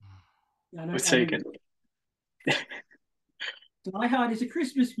 Let's say again. Die Hard is a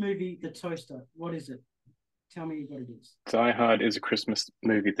Christmas movie the toaster. What is it? Tell me what it is. Die Hard is a Christmas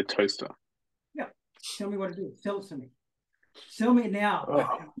movie, The Toaster. Yeah. Tell me what it is. Tell it to me. Tell me now.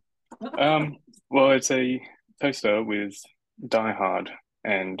 Well, it's a toaster with Die Hard,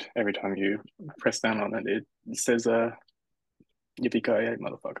 and every time you press down on it, it says yippee-ki-yay,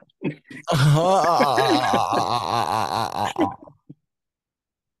 motherfucker.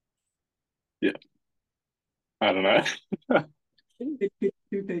 Yeah. I don't know. Could you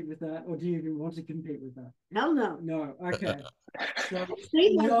compete with that, or do you even want to compete with that? No. No. Okay. So,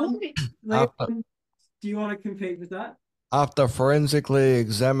 Leon, Leon, do you want to compete with that? After forensically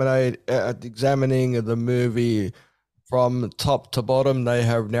examining the movie from top to bottom, they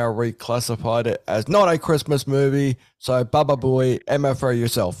have now reclassified it as not a Christmas movie. So, Baba Boy, MFO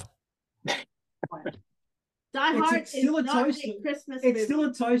yourself. Die Hard is not a Christmas movie. It's still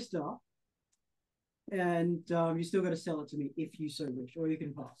a toaster. And you still got to sell it to me if you so wish, or you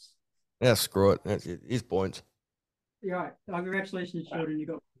can pass. Yeah, screw it. That's his points. You're right. Congratulations, Jordan. You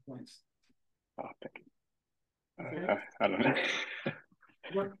got 4 points. Oh, thank you. I don't know.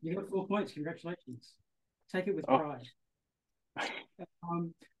 You got 4 points. Congratulations. Take it with pride.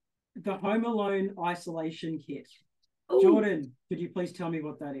 The Home Alone isolation kit. Ooh. Jordan, could you please tell me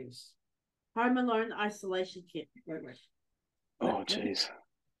what that is? Home Alone isolation kit. Wait. Oh, jeez.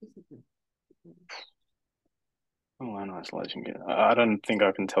 Home Alone isolation kit. I don't think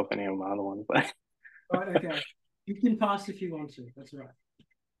I can tell any of my other ones. But... Right, okay. You can pass if you want to. That's right.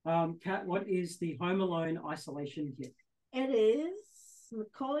 Kat, what is the Home Alone isolation kit? It is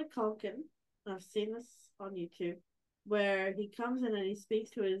Macaulay Culkin. I've seen this on YouTube, where he comes in and he speaks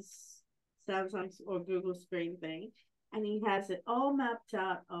to his Samsung or Google screen thing, and he has it all mapped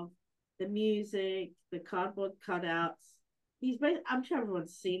out of the music, the cardboard cutouts. I'm sure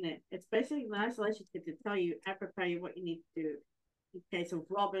everyone's seen it. It's basically an isolation kit to tell you and prepare you what you need to do in case of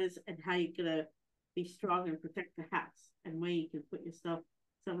robbers, and how you're gonna be strong and protect the house, and where you can put yourself.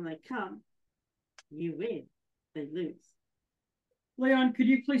 So when they come, you win, they lose. Leon, could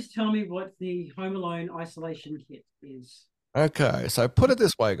you please tell me what the Home Alone isolation kit is? Okay, so put it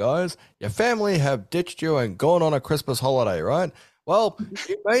this way, guys. Your family have ditched you and gone on a Christmas holiday, right? Well,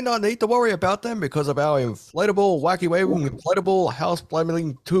 you may not need to worry about them because of our inflatable, wacky waving, inflatable house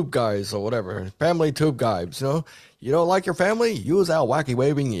blaming tube guys or whatever. Family tube guys, you know? You don't like your family? Use our wacky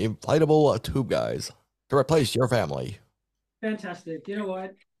waving inflatable tube guys to replace your family. Fantastic. You know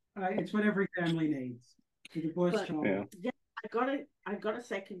what? It's what every family needs. Yeah. I gotta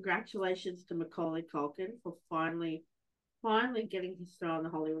say congratulations to Macaulay Culkin for finally getting his star on the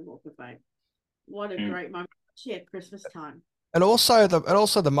Hollywood Walk of Fame. What a great moment at Christmas time. And also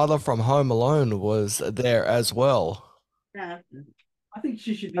the mother from Home Alone was there as well. Yeah. I think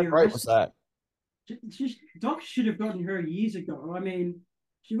she should be arrested. How great was that? Doc should have gotten her years ago. I mean,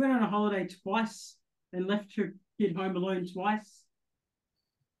 she went on a holiday twice and left her kid home alone twice.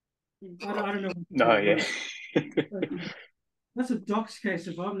 I don't know. No, yeah. That's a Doc's case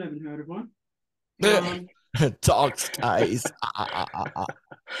if I've never heard of one. Doc's case.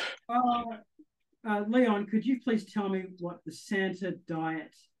 Leon, could you please tell me what the Santa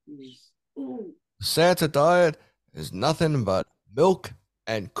diet is? Ooh. Santa diet is nothing but milk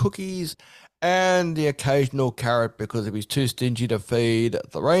and cookies and the occasional carrot, because if he's too stingy to feed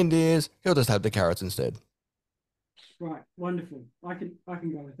the reindeers, he'll just have the carrots instead. Right, wonderful. I can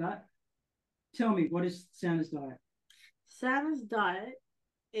go with that. Tell me, what is Santa's diet? Santa's diet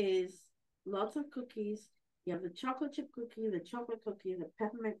is lots of cookies. You have the chocolate chip cookie, the chocolate cookie, the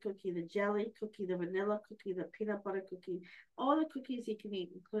peppermint cookie, the jelly cookie, the vanilla cookie, the peanut butter cookie, all the cookies he can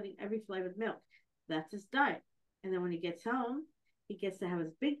eat, including every flavored milk. That's his diet. And then when he gets home, he gets to have his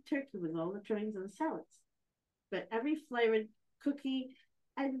big turkey with all the trimmings and the salads. But every flavored cookie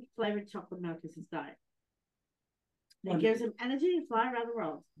and flavored chocolate milk is his diet. It gives him energy to fly around the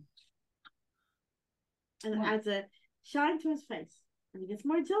world. And it adds a shine to his face. And he gets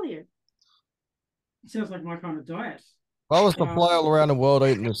more jollier. Sounds like my kind of diet. If I was to fly all around the world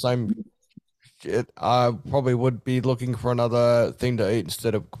eating the same shit, I probably would be looking for another thing to eat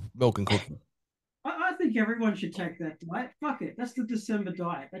instead of milk and cookies. I think everyone should take that diet. Fuck it. That's the December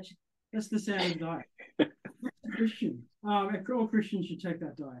diet. That's the Santa's diet. Christian. All Christians should take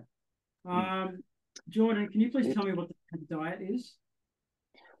that diet. Jordan, can you please tell me what the diet is?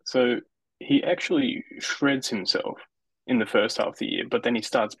 So he actually shreds himself in the first half of the year, but then he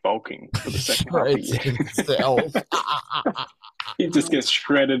starts bulking for the second half of the year. Himself. He just gets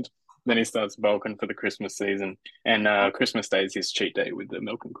shredded, then he starts bulking for the Christmas season. And Christmas Day is his cheat day with the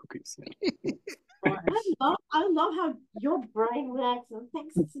milk and cookies. I love how your brain reacts and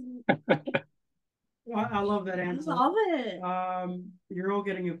thinks it's I love that I answer. love it. You're all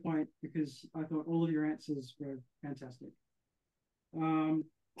getting your point because I thought all of your answers were fantastic.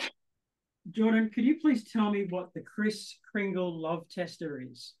 Jordan, could you please tell me what the Kris Kringle love tester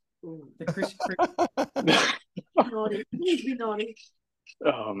is? The Kris Kringle. Naughty. Please be naughty.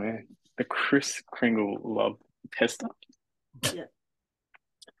 Oh man, the Kris Kringle love tester. Yeah.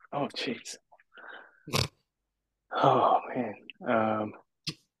 Oh jeez. Oh man.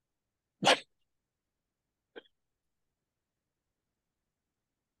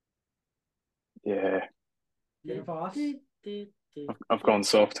 Yeah, Get a pass. I've gone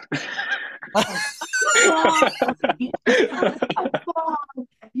soft.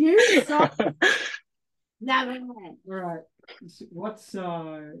 You suck. Never mind. All right.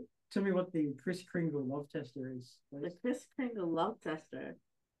 Tell me what the Kris Kringle love tester is, The please. Kris Kringle love tester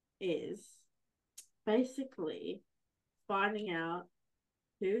is basically finding out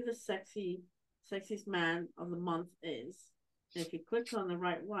who the sexiest man of the month is. And if he clicks on the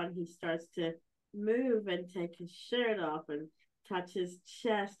right one, he starts to move and take his shirt off and touch his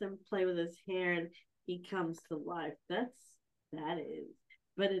chest and play with his hair, and he comes to life. That is.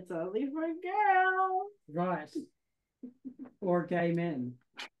 But it's only for girls. Right. Or gay men.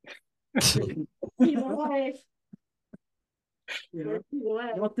 Either way. You know, Either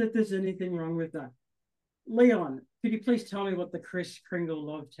way. not that there's anything wrong with that. Leon, could you please tell me what the Kris Kringle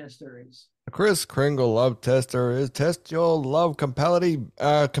love tester is? The Kris Kringle love tester is test your love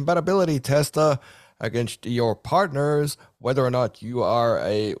compatibility tester against your partners, whether or not you are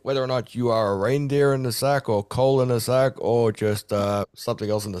a reindeer in the sack or coal in the sack or just something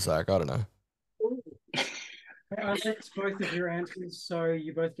else in the sack. I don't know. I mixed both of your answers, so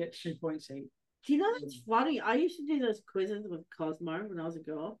you both get 2 points each. Do you know that's funny? I used to do those quizzes with Cosmo when I was a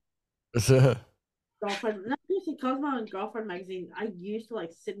girl. Girlfriend, not usually Cosmo and Girlfriend magazine. I used to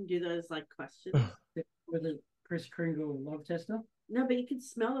like sit and do those like questions. With the Kris Kringle love tester? No, but you could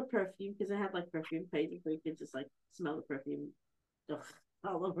smell the perfume because I had like perfume pages where you could just like smell the perfume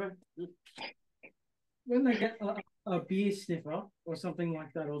all over. When they get a beer sniffer or something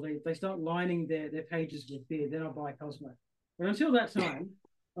like that, or they start lining their pages with beer, then I'll buy Cosmo. But until that time,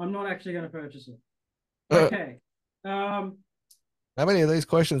 I'm not actually going to purchase it. Okay. How many of these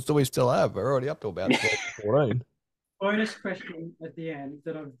questions do we still have? We're already up to about 14. Bonus question at the end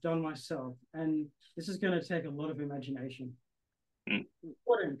that I've done myself, and this is going to take a lot of imagination.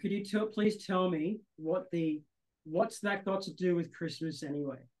 Gordon, could you please tell me what's that got to do with Christmas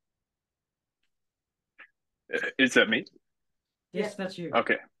anyway? Is that me? Yes, that's you.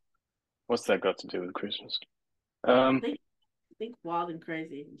 Okay. What's that got to do with Christmas? Think wild and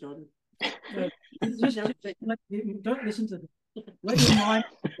crazy, Jordan. Don't listen to them. Let your mind.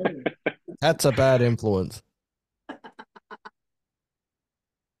 That's a bad influence.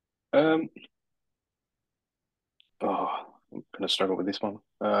 I'm gonna struggle with this one.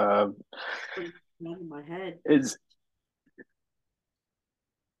 Not in my head.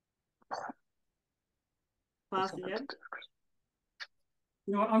 Pass again.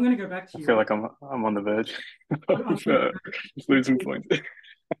 You know what? I'm going to go back to you. I feel like I'm on the verge of losing points.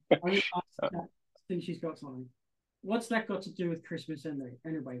 I think she's got something. What's that got to do with Christmas anyway?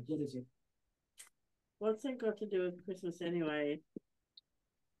 Anyway, what is it? What's it got to do with Christmas anyway?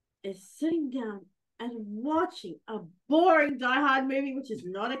 Is sitting down and watching a boring Die Hard movie, which is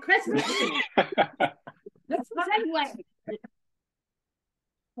not a Christmas movie. That's Segue.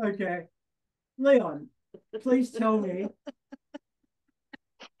 Okay. Leon, please tell me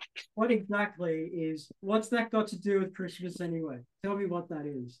what's that got to do with Christmas anyway? Tell me what that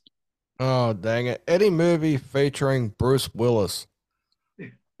is. Oh, dang it. Any movie featuring Bruce Willis.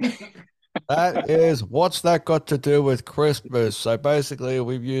 That is, what's that got to do with Christmas? So basically,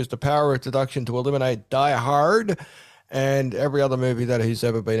 we've used the power of deduction to eliminate Die Hard and every other movie that he's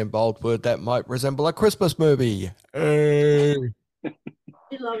ever been involved with that might resemble a Christmas movie. We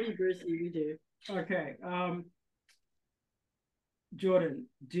love you, Brucey. We do. Okay. Jordan,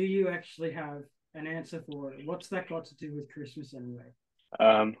 do you actually have an answer for it? What's that got to do with Christmas anyway?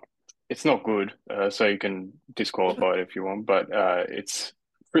 It's not good, so you can disqualify it if you want, but it's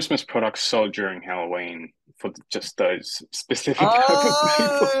Christmas products sold during Halloween for just those specific type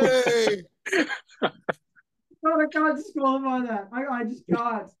of Hey! people. God, I can't disqualify that. I just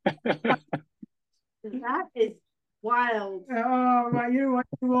can't. That is wild. Oh, right. You know what?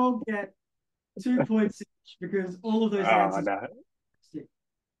 You all get 2 points each because all of those Oh, answers.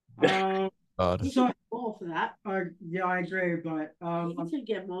 no. God. You should get more for that. Yeah, I agree, but You should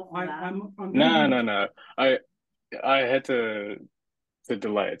get more for that. I'm No. I had to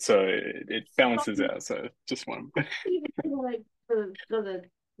delay it, so it balances out. So just one. You can like go the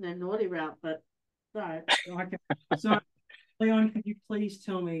naughty route, but sorry. Okay. So, Leon, could you please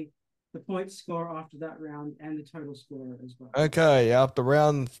tell me the point score after that round and the total score as well? Okay, after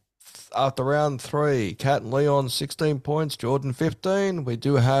round three, Cat and Leon 16 points, Jordan 15. We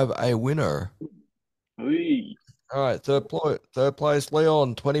do have a winner. Whee. All right, third place,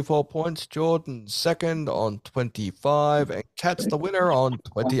 Leon 24 points, Jordan second on 25, and Cat's the winner on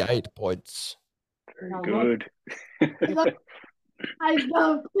 28 points. Very good. I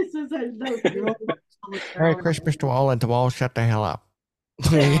love Christmas. I love Christmas. Merry Christmas to all, and to all, shut the hell up.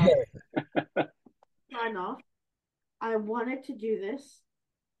 Sign off. I wanted to do this,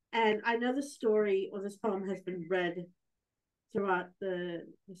 and I know the story or this poem has been read throughout the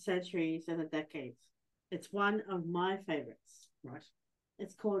centuries and the decades. It's one of my favorites. Right.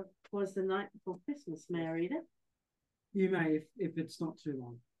 It's called "'Twas the Night Before Christmas." May I read it? You may, if it's not too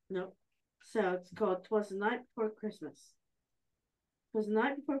long. No. So it's called "'Twas the Night Before Christmas." 'Twas the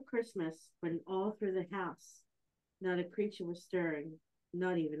night before Christmas, when all through the house not a creature was stirring,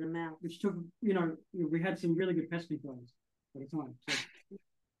 not even a mouse. Which took, we had some really good pest controls at the time. So.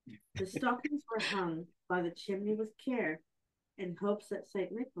 The stockings were hung by the chimney with care, in hopes that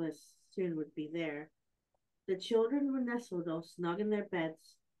St. Nicholas soon would be there. The children were nestled all snug in their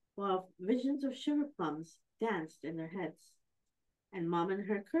beds, while visions of sugar plums danced in their heads. And Mom in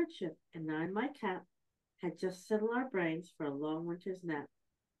her kerchief and I in my cap had just settled our brains for a long winter's nap,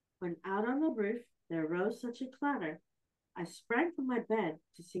 when out on the roof there rose such a clatter, I sprang from my bed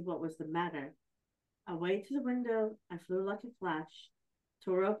to see what was the matter. Away to the window I flew like a flash,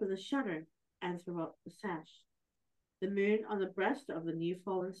 tore open the shutter, and threw up the sash. The moon on the breast of the new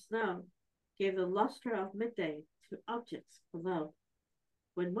fallen snow gave the lustre of midday to objects below,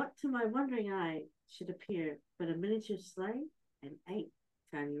 when what to my wondering eye should appear but a miniature sleigh and 8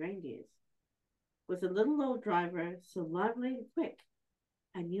 tiny reindeers. With a little old driver so lively and quick,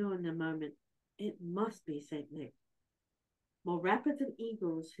 I knew in a moment it must be St. Nick. More rapid than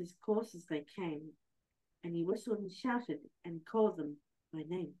eagles his coursers they came, and he whistled and shouted and called them by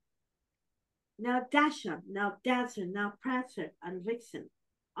name. Now Dasher, now Dancer, now Prancer and Vixen,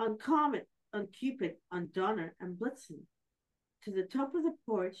 on Comet, on Cupid, on Donner and Blitzen, to the top of the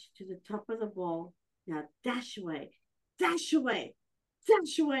porch, to the top of the wall, now dash away, dash away,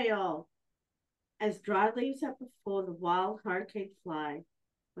 dash away all, as dry leaves that before the wild hurricane fly,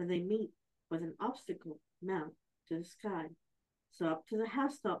 when they meet with an obstacle mount to the sky. So up to the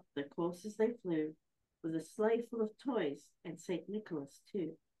housetop their coursers they flew, with a sleigh full of toys and St. Nicholas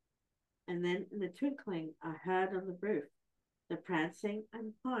too. And then in a twinkling I heard on the roof the prancing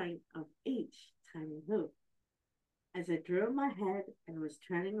and pawing of each tiny hoof. As I drew in my head and was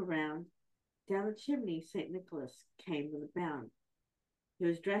turning around, down the chimney St. Nicholas came with a bound. He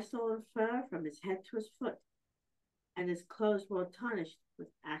was dressed all in fur from his head to his foot, and his clothes were tarnished with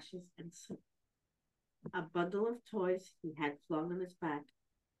ashes and soot. A bundle of toys he had flung on his back,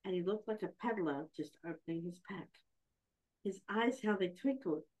 and he looked like a peddler just opening his pack. His eyes, how they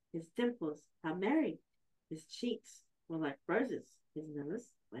twinkled, his dimples, how merry. His cheeks were like roses, his nose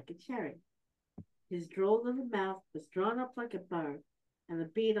like a cherry. His droll little mouth was drawn up like a bow, and the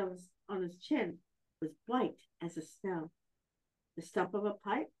bead on his chin was white as the snow. The stump of a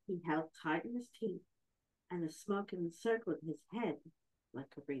pipe he held tight in his teeth, and the smoke encircled his head like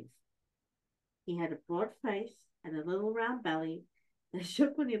a wreath. He had a broad face and a little round belly that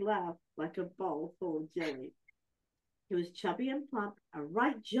shook when he laughed like a bowl full of jelly. He was chubby and plump, a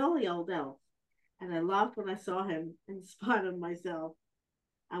right jolly old elf, and I laughed when I saw him, in spite of myself.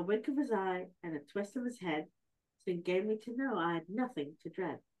 A wink of his eye and a twist of his head soon gave me to know I had nothing to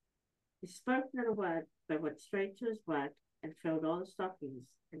dread. He spoke not a word, but went straight to his work and filled all the stockings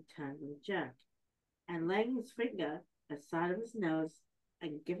and turned with a jerk. And laying his finger aside of his nose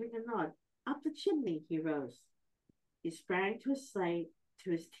and giving a nod, up the chimney he rose. He sprang to his sleigh,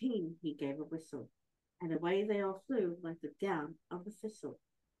 to his team he gave a whistle, and away they all flew like the down of a thistle.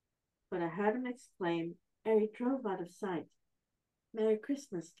 But I heard him exclaim, ere he drove out of sight, Merry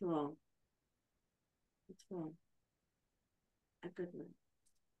Christmas to all. It's all. A good night.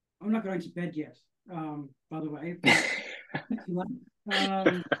 I'm not going to bed yet, by the way.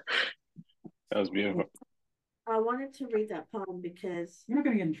 That was beautiful. I wanted to read that poem because You're not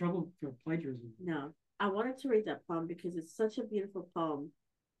going to get in trouble for plagiarism. no, I wanted to read that poem because it's such a beautiful poem,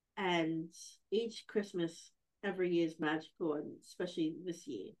 and each Christmas every year is magical, and especially this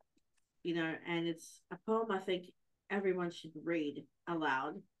year, And it's a poem I think everyone should read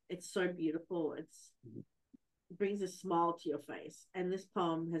aloud. It's so beautiful. It brings a smile to your face, and this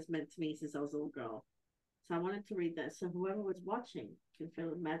poem has meant to me since I was a little girl. So I wanted to read that so whoever was watching can feel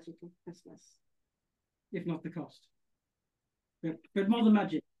the magic of Christmas. If not the cost. But more the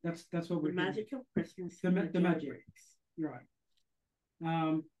magic. That's what we're The magic of Christmas. The magic. Right.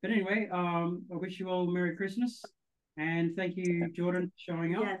 But anyway, I wish you all Merry Christmas, and thank you, Jordan, for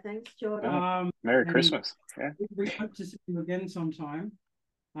showing up. Yeah, thanks, Jordan. Merry Christmas. Yeah, we hope to see you again sometime.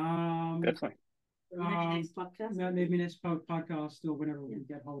 definitely. Maybe next podcast. Maybe next podcast or whenever we can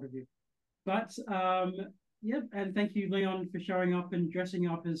get hold of you. But yeah, and thank you, Leon, for showing up and dressing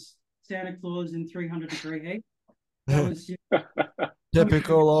up as Santa Claus in 300-degree heat. That was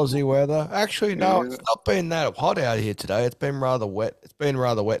Typical Aussie weather. Actually, no, Yeah. it's not been that hot out here today. It's been rather wet. It's been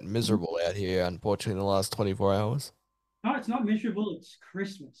rather wet and miserable out here, unfortunately, in the last 24 hours. No, it's not miserable. It's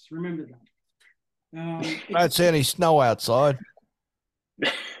Christmas. Remember that. I don't see any snow outside.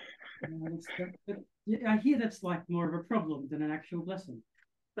 I hear that's like more of a problem than an actual blessing.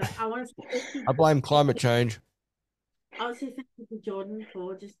 But I want to say thank you. I blame climate change. I want to say thank you to Jordan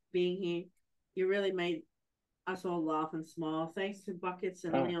for just being here. You really made us all laugh and smile. Thanks to Buckets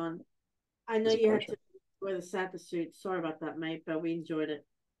and Leon. I know It's a you had pleasure. to wear the Santa suit. Sorry about that, mate, but we enjoyed it.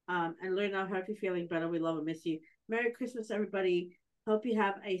 And Luna, I hope you're feeling better. We love and miss you. Merry Christmas, everybody. Hope you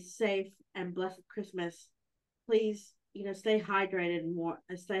have a safe and blessed Christmas. Please, stay hydrated and warm.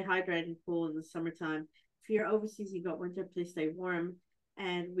 Stay hydrated and cool in the summertime. If you're overseas, you got winter. Please stay warm.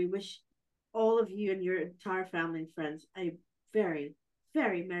 And we wish all of you and your entire family and friends a very,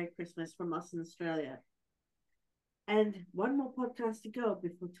 very Merry Christmas from us in Australia. And one more podcast to go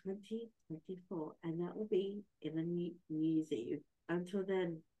before 2024, and that will be in the New Year's Eve. Until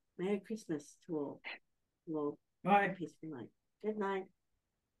then, Merry Christmas to all. Well, Bye. peaceful night. Good night.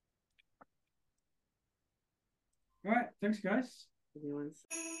 All right. Thanks, guys. Everyone's.